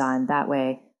design that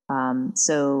way.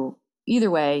 So either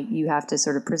way, you have to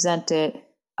sort of present it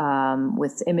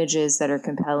with images that are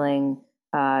compelling.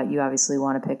 You obviously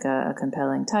want to pick a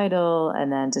compelling title and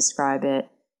then describe it.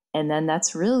 And then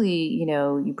that's really,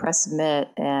 you press submit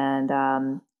and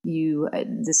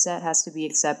the set has to be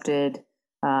accepted.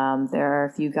 There are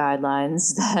a few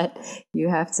guidelines that you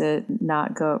have to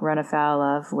not run afoul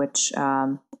of, which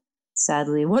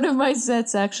sadly, one of my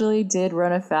sets actually did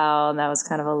run afoul. And that was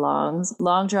kind of a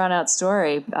long drawn out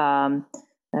story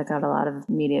that got a lot of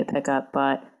media pickup.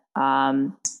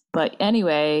 But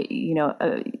anyway,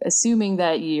 assuming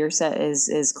that your set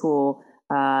is cool,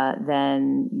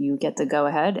 then you get the go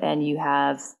ahead and you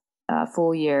have a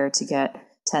full year to get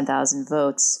 10,000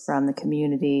 votes from the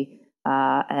community.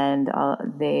 And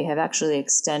they have actually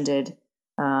extended,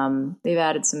 they've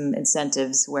added some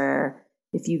incentives where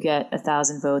if you get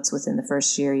 1,000 votes within the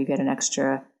first year, you get an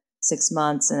extra 6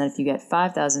 months. And then if you get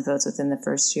 5,000 votes within the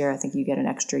first year, I think you get an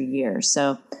extra year.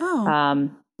 So,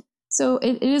 So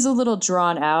it is a little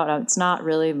drawn out. It's not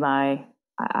really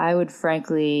I would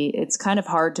frankly, it's kind of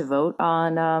hard to vote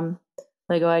on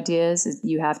Lego Ideas.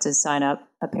 You have to sign up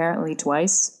apparently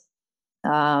twice,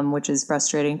 which is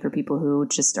frustrating for people who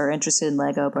just are interested in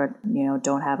Lego, but,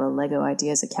 don't have a Lego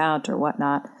Ideas account or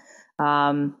whatnot.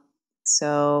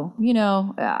 So,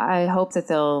 I hope that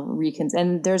they'll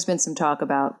and there's been some talk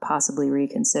about possibly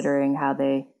reconsidering how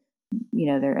they,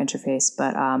 their interface.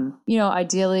 But,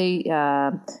 ideally,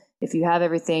 if you have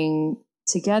everything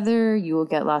together, you will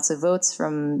get lots of votes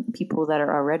from people that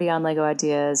are already on Lego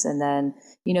Ideas. And then,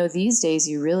 these days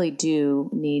you really do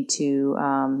need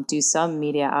to do some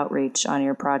media outreach on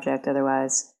your project.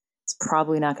 Otherwise, it's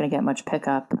probably not going to get much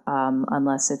pickup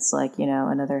unless it's like,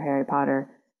 another Harry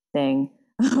Potter thing,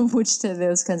 which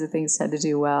those kinds of things tend to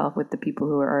do well with the people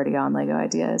who are already on Lego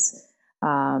Ideas.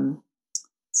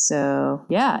 So,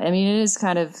 yeah, I mean, it is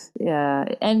kind of,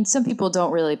 and some people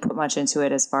don't really put much into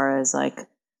it as far as like,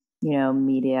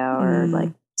 media or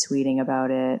like tweeting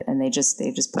about it. And they just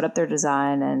put up their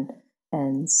design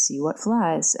and see what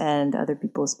flies. And other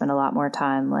people spend a lot more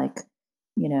time like,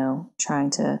 trying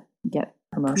to get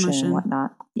promotion and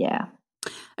whatnot. Yeah.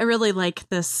 I really like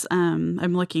this.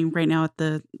 I'm looking right now at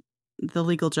the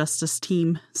Legal Justice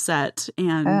Team set,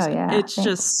 and it's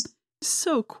just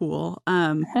so cool.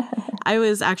 I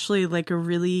was actually like I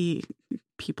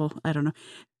don't know.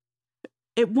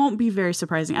 It won't be very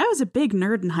surprising. I was a big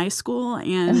nerd in high school,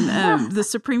 and the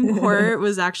Supreme Court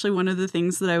was actually one of the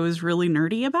things that I was really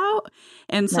nerdy about.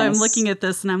 And so I'm looking at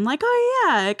this and I'm like, oh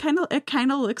yeah, it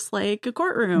kind of looks like a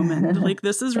courtroom, and like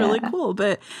this is really cool.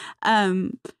 But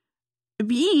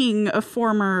being a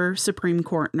former Supreme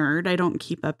Court nerd, I don't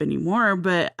keep up anymore,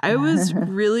 but I was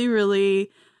really, really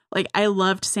like I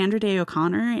loved Sandra Day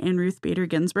O'Connor and Ruth Bader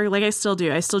Ginsburg. Like I still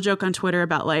do. I still joke on Twitter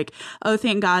about like, oh,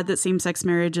 thank God that same-sex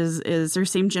marriage is or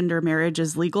same-gender marriage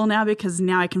is legal now, because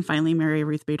now I can finally marry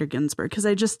Ruth Bader Ginsburg, because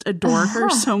I just adore her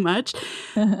so much.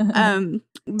 Don't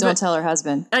tell her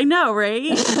husband. I know,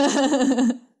 right?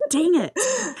 Dang it.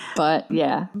 But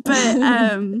yeah.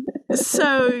 But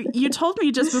so you told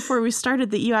me just before we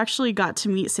started that you actually got to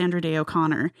meet Sandra Day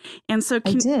O'Connor. And so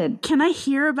I did. Can I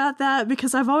hear about that?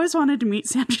 Because I've always wanted to meet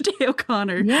Sandra Day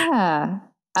O'Connor. Yeah,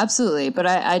 absolutely. But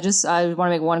I want to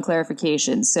make one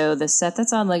clarification. So the set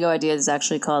that's on Lego Ideas is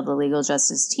actually called the Legal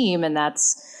Justice Team, and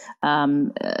that's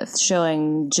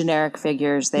showing generic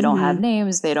figures. They don't have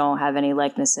names. They don't have any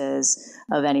likenesses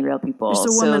of any real people.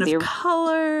 There's a woman of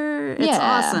color. It's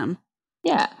awesome.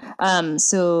 Yeah.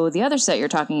 So the other set you're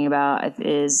talking about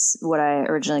is what I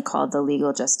originally called the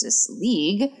Legal Justice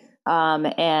League.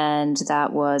 And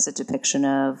that was a depiction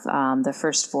of the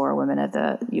first 4 women of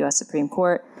the U.S. Supreme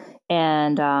Court.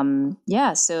 And I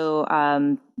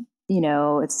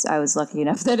was lucky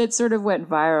enough that it sort of went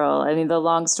viral. I mean, the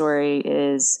long story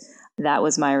is that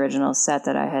was my original set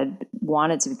that I had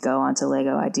wanted to go onto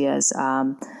Lego Ideas.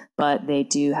 But they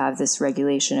do have this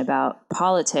regulation about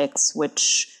politics,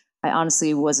 which I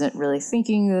honestly wasn't really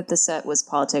thinking that the set was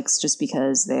politics, just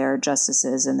because they're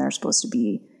justices and they're supposed to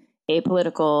be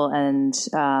apolitical and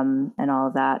all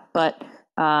of that. But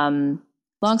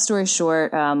long story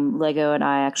short, Lego and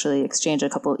I actually exchanged a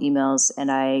couple of emails, and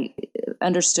I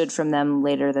understood from them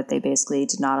later that they basically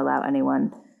did not allow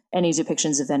any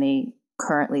depictions of any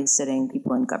currently sitting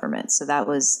people in government. So that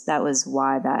was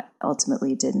why that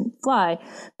ultimately didn't fly.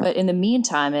 But in the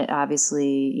meantime, it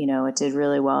obviously, it did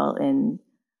really well.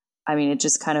 It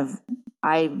just kind of,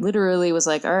 I literally was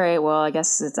like, all right, well, I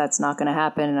guess that's not going to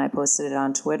happen. And I posted it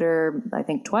on Twitter, I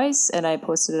think twice, and I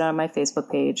posted it on my Facebook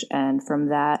page. And from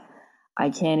that, I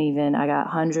got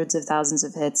hundreds of thousands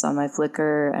of hits on my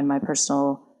Flickr and my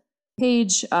personal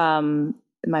page, my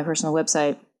personal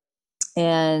website.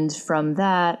 And from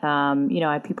that,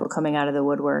 I had people coming out of the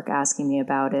woodwork asking me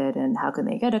about it and how can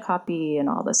they get a copy and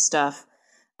all this stuff.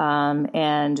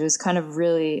 And it was kind of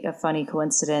really a funny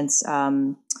coincidence.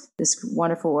 This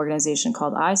wonderful organization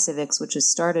called iCivics, which is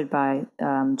started by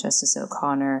Justice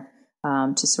O'Connor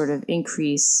to sort of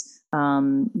increase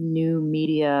new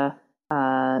media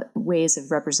ways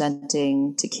of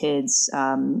representing to kids,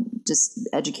 just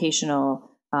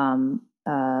educational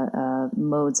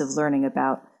modes of learning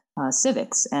about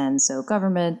civics, and so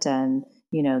government and,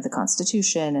 the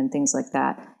Constitution and things like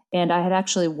that. And I had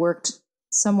actually worked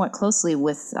somewhat closely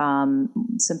with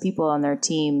some people on their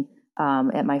team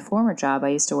at my former job. I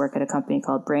used to work at a company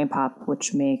called BrainPop,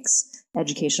 which makes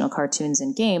educational cartoons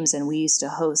and games. And we used to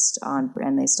host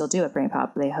and they still do at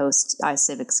BrainPop, they host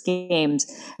iCivics games.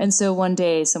 And so one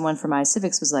day someone from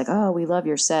iCivics was like, oh, we love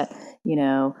your set,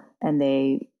 and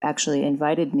they actually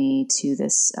invited me to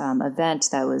this event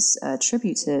that was a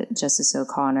tribute to Justice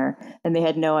O'Connor. And they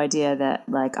had no idea that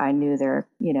I knew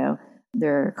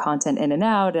their content in and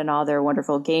out and all their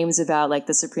wonderful games about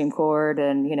the Supreme Court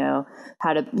and,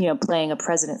 how to, playing a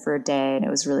president for a day. And it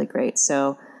was really great.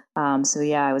 So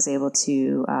yeah, I was able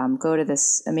to go to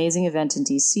this amazing event in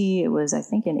DC. It was, I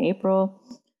think, in April.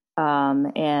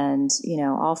 And,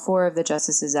 all 4 of the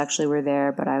justices actually were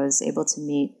there, but I was able to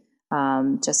meet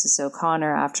Justice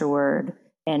O'Connor afterward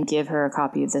and give her a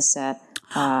copy of the set.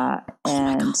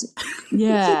 And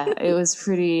yeah, it was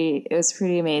pretty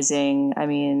amazing. I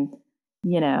mean,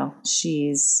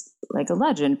 she's like a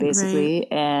legend basically.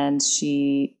 Right. And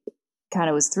she kind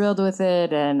of was thrilled with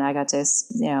it. And I got to,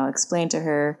 explain to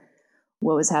her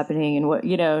what was happening and what,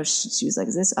 she was like,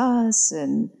 is this us?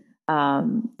 And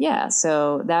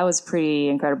so that was pretty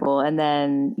incredible. And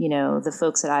then, the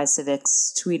folks at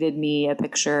iCivics tweeted me a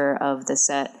picture of the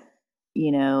set,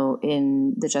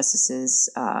 in the justices'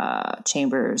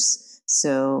 chambers.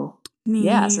 So neat.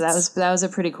 Yeah, so that was a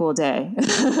pretty cool day.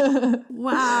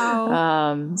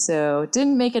 Wow. So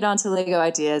didn't make it onto Lego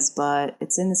Ideas, but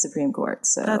it's in the Supreme Court.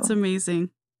 So that's amazing.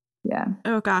 Yeah.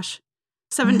 Oh gosh.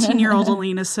 17-year-old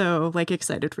Alina is so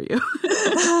excited for you.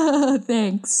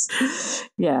 Thanks.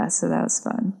 Yeah, so that was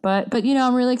fun. But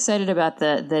I'm really excited about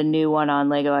the new one on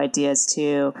Lego Ideas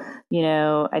too.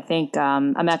 I think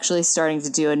I'm actually starting to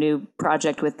do a new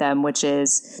project with them, which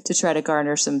is to try to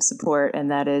garner some support, and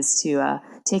that is to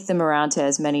take them around to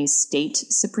as many state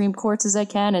Supreme Courts as I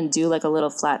can and do a little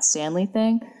flat Stanley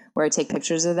thing where I take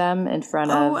pictures of them in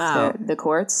front of the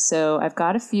courts. So I've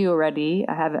got a few already.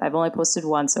 I've only posted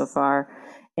one so far.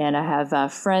 And I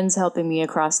have friends helping me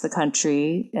across the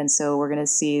country. And so we're going to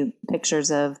see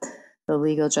pictures of the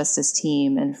Legal Justice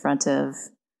Team in front of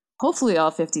hopefully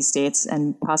all 50 states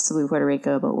and possibly Puerto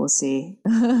Rico, but we'll see.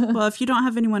 Well, if you don't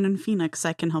have anyone in Phoenix,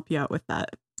 I can help you out with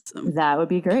that. So. That would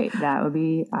be great.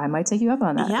 I might take you up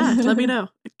on that. Yeah, let me know,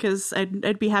 because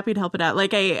I'd be happy to help it out.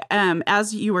 Like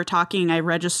as you were talking, I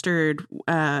registered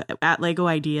at Lego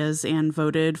Ideas and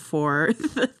voted for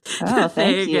the thing.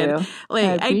 Thank you. And, like,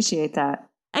 I appreciate that.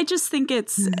 I just think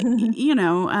it's,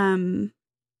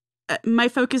 my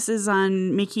focus is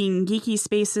on making geeky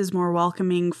spaces more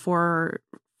welcoming for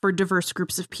diverse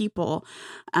groups of people.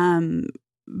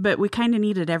 But we kind of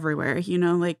need it everywhere,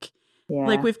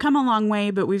 like we've come a long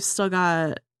way, but we've still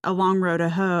got a long road to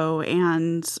hoe.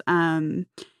 And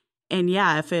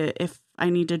yeah, if I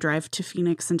need to drive to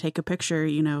Phoenix and take a picture,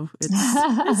 it's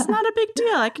not a big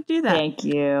deal. I could do that. Thank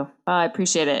you. I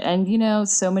appreciate it. And,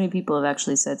 so many people have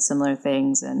actually said similar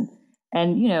things, and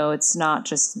it's not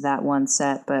just that one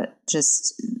set, but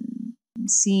just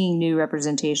seeing new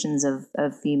representations of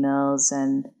females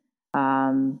and,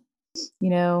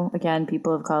 again,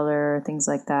 people of color, things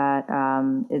like that.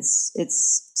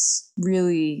 It's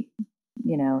really,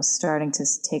 starting to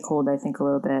take hold, I think, a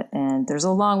little bit. And there's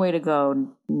a long way to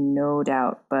go, no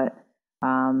doubt. But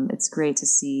it's great to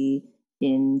see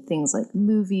in things like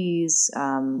movies.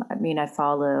 I've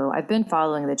been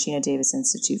following the Gina Davis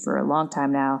Institute for a long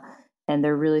time now, and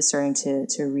they're really starting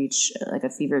to reach like a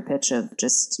fever pitch of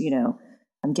just,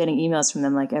 I'm getting emails from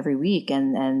them like every week,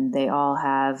 and they all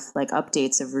have like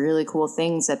updates of really cool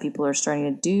things that people are starting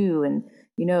to do, and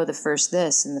the first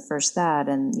this and the first that,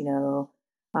 and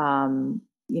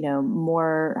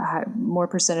more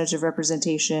percentage of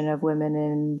representation of women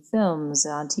in films,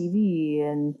 on TV,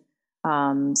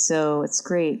 and so it's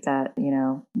great that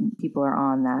people are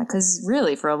on that, because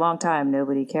really for a long time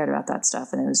nobody cared about that stuff,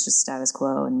 and it was just status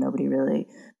quo, and nobody really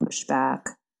pushed back.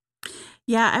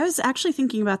 Yeah, I was actually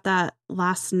thinking about that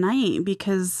last night,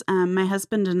 because my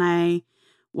husband and I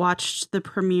watched the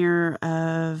premiere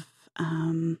of,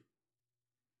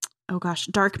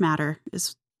 Dark Matter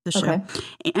is the show. Okay.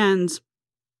 And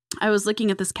I was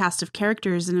looking at this cast of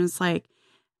characters, and it was like,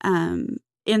 in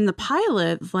the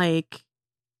pilot, like,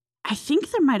 I think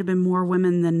there might have been more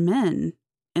women than men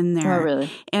in there. Oh, really?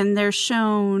 And they're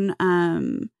shown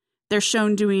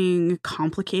doing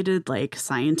complicated, like,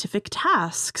 scientific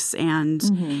tasks and,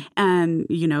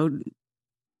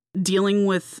 dealing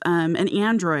with an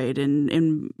android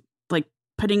and like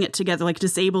putting it together, like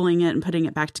disabling it and putting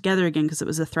it back together again because it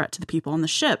was a threat to the people on the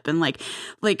ship, and like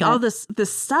all this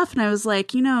stuff. And I was like,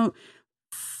 2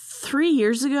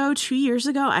 years ago,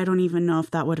 I don't even know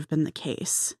if that would have been the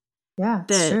case. Yeah,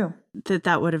 it's true.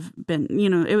 That would have been,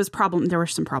 it was there were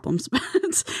some problems, but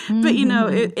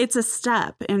it's a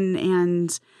step,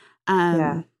 and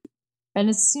yeah. And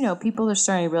it's, people are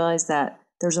starting to realize that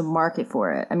there's a market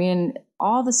for it. I mean,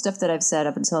 all the stuff that I've said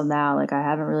up until now, like, I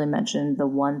haven't really mentioned the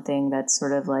one thing that's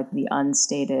sort of like the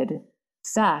unstated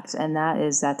fact, and that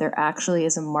is that there actually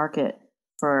is a market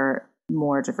for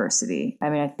more diversity. I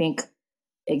mean, I think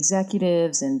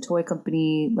executives and toy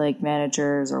company like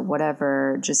managers or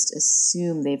whatever just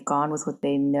assume they've gone with what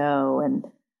they know, and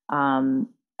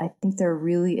I think there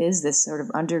really is this sort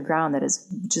of underground that is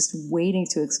just waiting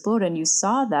to explode. And you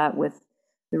saw that with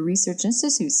the Research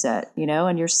Institute set,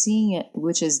 and you're seeing it,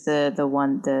 which is the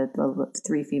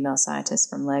 3 female scientists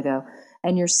from Lego.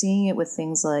 And you're seeing it with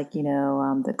things like,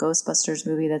 the Ghostbusters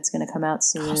movie that's going to come out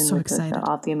soon. Oh, so with excited. The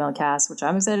all-female cast, which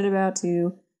I'm excited about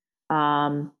too.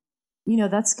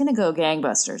 That's going to go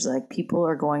gangbusters. Like, people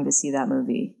are going to see that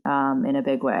movie in a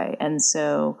big way. And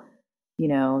so,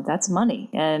 that's money.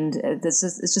 And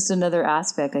it's just another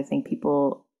aspect. I think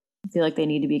people feel like they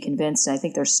need to be convinced. And I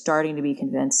think they're starting to be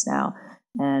convinced now.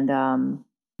 And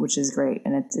which is great.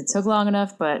 And it took long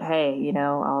enough, but hey,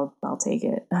 I'll take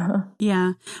it.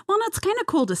 Yeah. Well, and it's kind of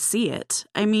cool to see it.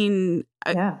 I mean,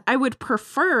 yeah. I would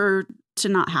prefer to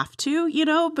not have to,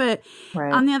 but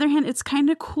right. On the other hand, it's kind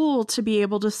of cool to be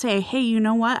able to say, hey, you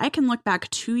know what? I can look back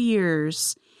 2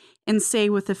 years and say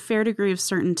with a fair degree of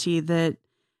certainty that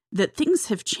things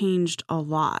have changed a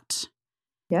lot.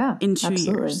 Yeah. In 2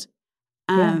 years.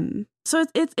 So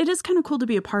it is kind of cool to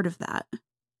be a part of that.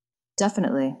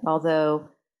 Definitely. Although,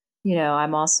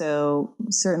 I'm also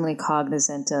certainly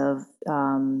cognizant of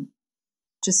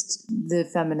just the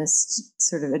feminist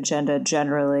sort of agenda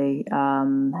generally,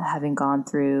 having gone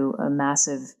through a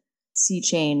massive sea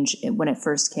change when it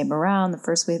first came around, the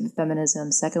first wave of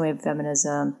feminism, second wave of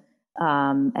feminism,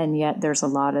 and yet there's a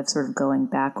lot of sort of going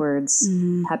backwards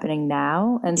happening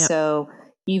now. And so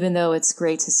even though it's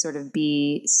great to sort of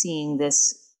be seeing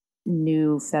this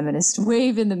new feminist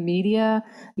wave in the media,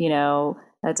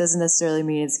 that doesn't necessarily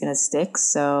mean it's going to stick.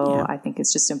 So I think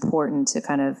it's just important to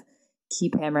kind of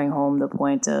keep hammering home the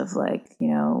point of like, you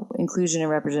know, inclusion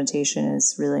and representation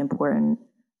is really important.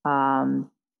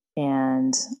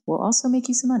 And will also make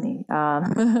you some money.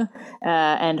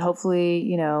 And hopefully,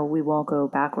 you know, we won't go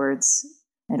backwards.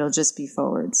 It'll just be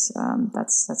forwards.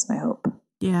 That's my hope.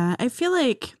 Yeah, I feel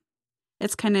like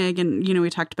it's kind of, again, you know, we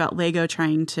talked about Lego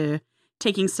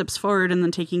taking steps forward and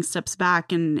then taking steps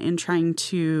back and trying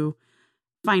to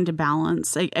find a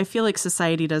balance. I feel like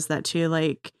society does that too.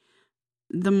 Like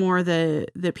the more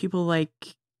that people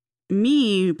like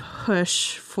me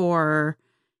push for,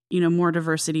 you know, more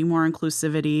diversity, more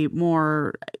inclusivity,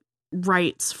 more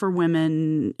rights for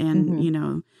women and, you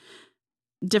know,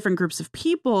 different groups of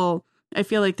people, I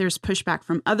feel like there's pushback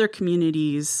from other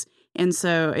communities. And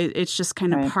so it's just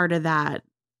kind of part of that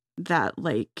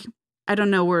like, I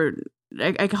don't know,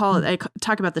 I call it, I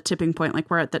talk about the tipping point, like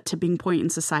we're at that tipping point in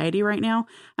society right now.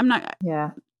 I'm not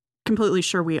completely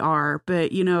sure we are,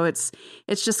 but you know, it's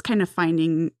just kind of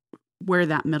finding where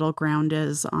that middle ground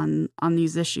is on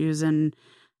these issues. And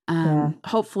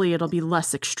hopefully it'll be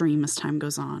less extreme as time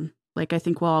goes on. Like, I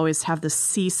think we'll always have this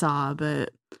seesaw,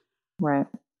 but. Right.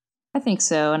 I think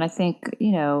so. And I think,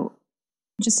 you know,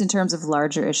 just in terms of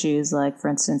larger issues, like for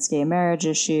instance, gay marriage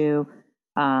issue,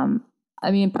 I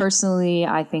mean, personally,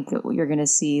 I think that you're going to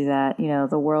see that, you know,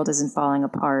 the world isn't falling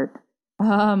apart.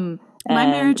 My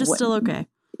marriage is still okay.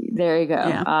 There you go.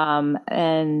 Yeah.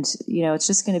 And, you know, it's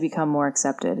just going to become more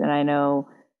accepted. And I know,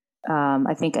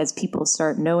 I think as people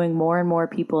start knowing more and more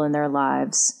people in their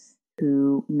lives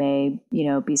who may, you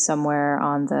know, be somewhere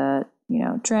on the, you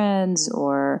know, trans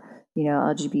or, you know,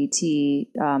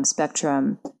 LGBT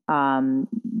spectrum,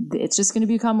 it's just going to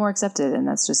become more accepted. And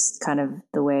that's just kind of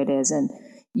the way it is. And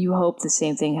you hope the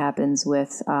same thing happens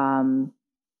with,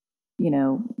 you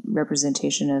know,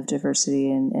 representation of diversity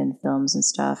in films and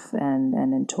stuff and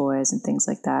in toys and things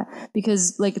like that.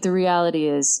 Because like the reality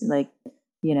is like,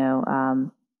 you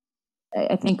know,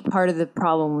 I think part of the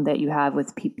problem that you have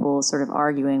with people sort of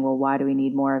arguing, well, why do we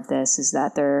need more of this, is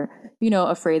that they're, you know,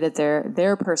 afraid that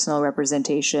their personal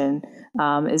representation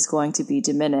is going to be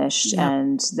diminished,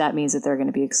 and that means that they're going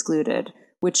to be excluded,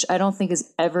 which I don't think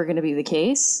is ever going to be the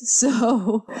case.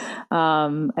 So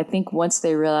I think once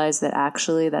they realize that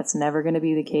actually that's never going to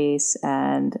be the case,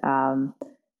 and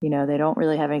you know, they don't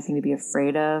really have anything to be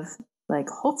afraid of, like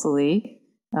hopefully,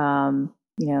 you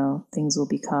know, things will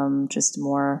become just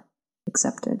more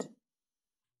accepted.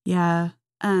 Yeah.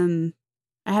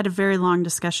 I had a very long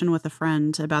discussion with a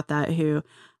friend about that, who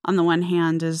on the one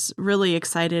hand is really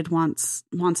excited, wants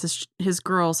his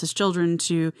girls, his children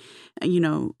to, you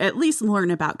know, at least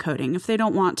learn about coding. If they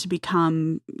don't want to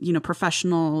become, you know,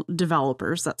 professional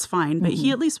developers, that's fine. But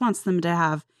he at least wants them to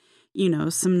have, you know,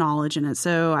 some knowledge in it.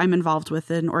 So I'm involved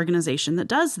with an organization that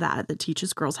does that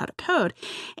teaches girls how to code.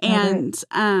 And,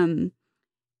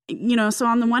 you know, so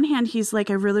on the one hand, he's like,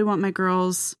 I really want my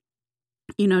girls,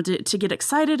 you know, to get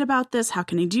excited about this. How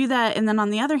can I do that? And then on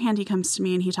the other hand, he comes to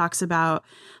me and he talks about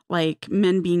like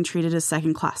men being treated as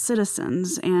second-class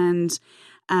citizens. And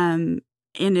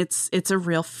it's a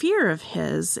real fear of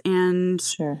his. And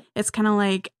it's kind of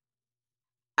like,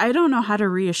 I don't know how to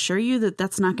reassure you that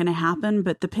that's not going to happen,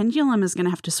 but the pendulum is going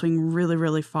to have to swing really,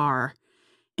 really far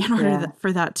in order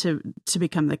for that to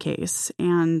become the case.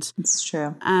 And it's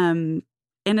true.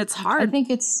 And it's hard. I think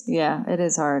it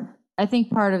is hard. I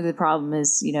think part of the problem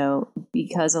is, you know,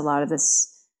 because a lot of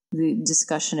the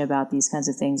discussion about these kinds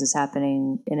of things is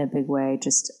happening in a big way,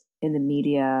 just in the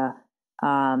media.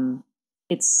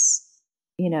 It's,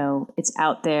 you know, it's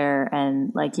out there,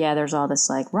 and like, yeah, there's all this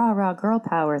like rah rah girl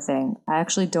power thing. I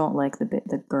actually don't like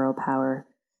the girl power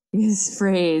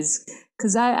phrase,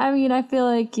 because I mean, I feel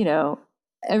like, you know,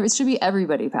 it should be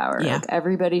everybody power. Yeah. Like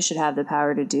everybody should have the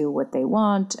power to do what they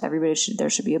want. There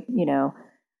should be a, you know,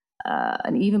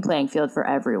 an even playing field for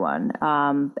everyone.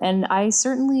 And I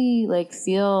certainly like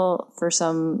feel for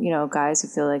some, you know, guys who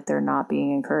feel like they're not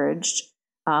being encouraged,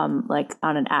 like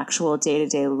on an actual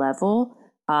day-to-day level.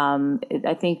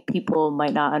 I think people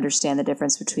might not understand the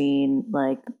difference between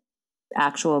like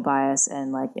actual bias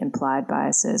and like implied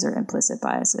biases or implicit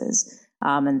biases.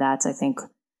 And that's, I think,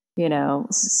 you know,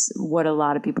 what a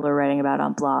lot of people are writing about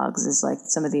on blogs is like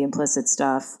some of the implicit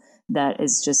stuff that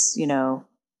is just, you know,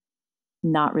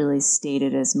 not really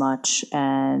stated as much.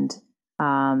 And,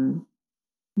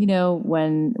 you know,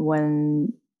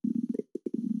 when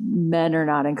men are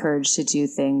not encouraged to do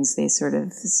things,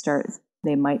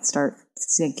 they might start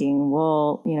thinking,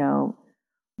 well, you know,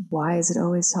 why is it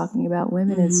always talking about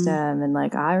women in STEM? And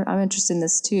like, I'm interested in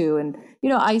this too. And, you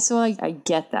know, I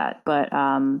get that, but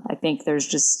I think there's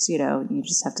just, you know, you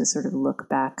just have to sort of look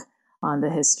back on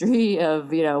the history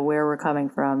of, you know, where we're coming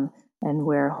from and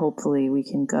where hopefully we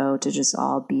can go to just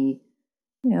all be,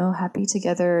 happy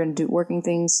together and working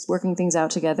things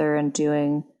out together and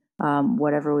doing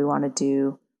whatever we want to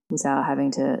do without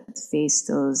having to face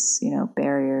those,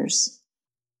 barriers.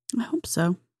 I hope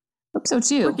so. Hope so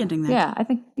too. We're getting there. Yeah, I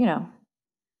think,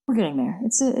 we're getting there.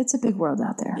 It's a big world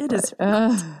out there. It is.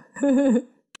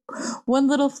 One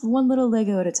little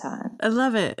Lego at a time. I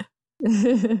love it.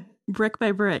 Brick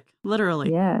by brick,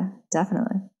 literally. Yeah,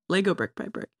 definitely. Lego brick by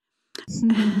brick.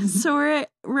 So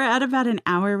we're at about an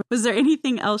hour. Was there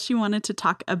anything else you wanted to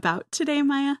talk about today,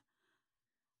 Maya?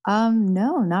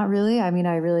 No, not really. I mean,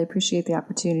 I really appreciate the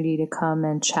opportunity to come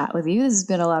and chat with you. This has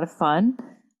been a lot of fun.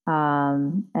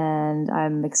 And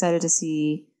I'm excited to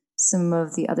see some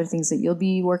of the other things that you'll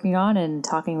be working on and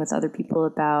talking with other people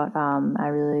about. I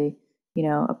really,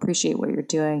 appreciate what you're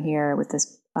doing here with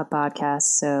this podcast.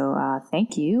 So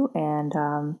thank you. And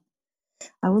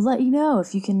I will let you know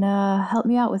if you can help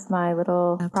me out with my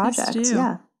little project.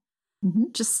 Yeah.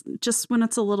 Mm-hmm. Just when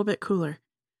it's a little bit cooler.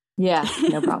 Yeah,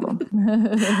 no problem.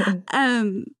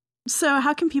 So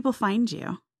how can people find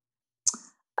you?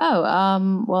 Oh,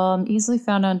 well, I'm easily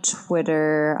found on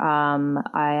Twitter.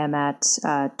 I am at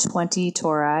 20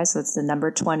 Tauri, so it's the number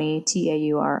 20,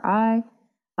 Tauri.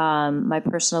 My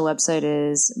personal website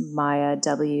is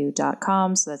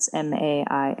mayaw.com, so that's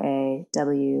MAIAW.com.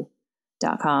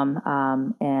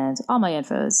 And all my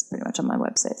info is pretty much on my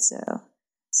website.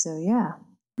 So yeah.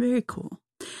 Very cool.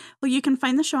 Well, you can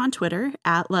find the show on Twitter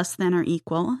at Less Than or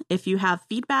Equal. If you have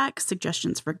feedback,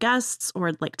 suggestions for guests, or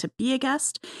would like to be a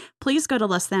guest, please go to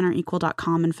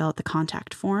lessthanOrEqual.com and fill out the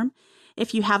contact form.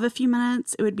 If you have a few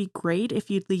minutes, it would be great if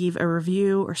you'd leave a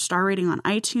review or star rating on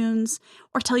iTunes,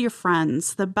 or tell your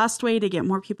friends. The best way to get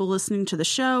more people listening to the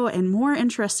show and more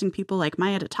interesting people like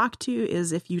Maya to talk to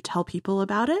is if you tell people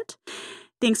about it.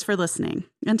 Thanks for listening.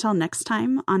 Until next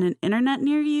time, on an internet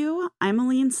near you, I'm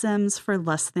Aline Sims for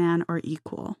Less Than or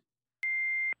Equal.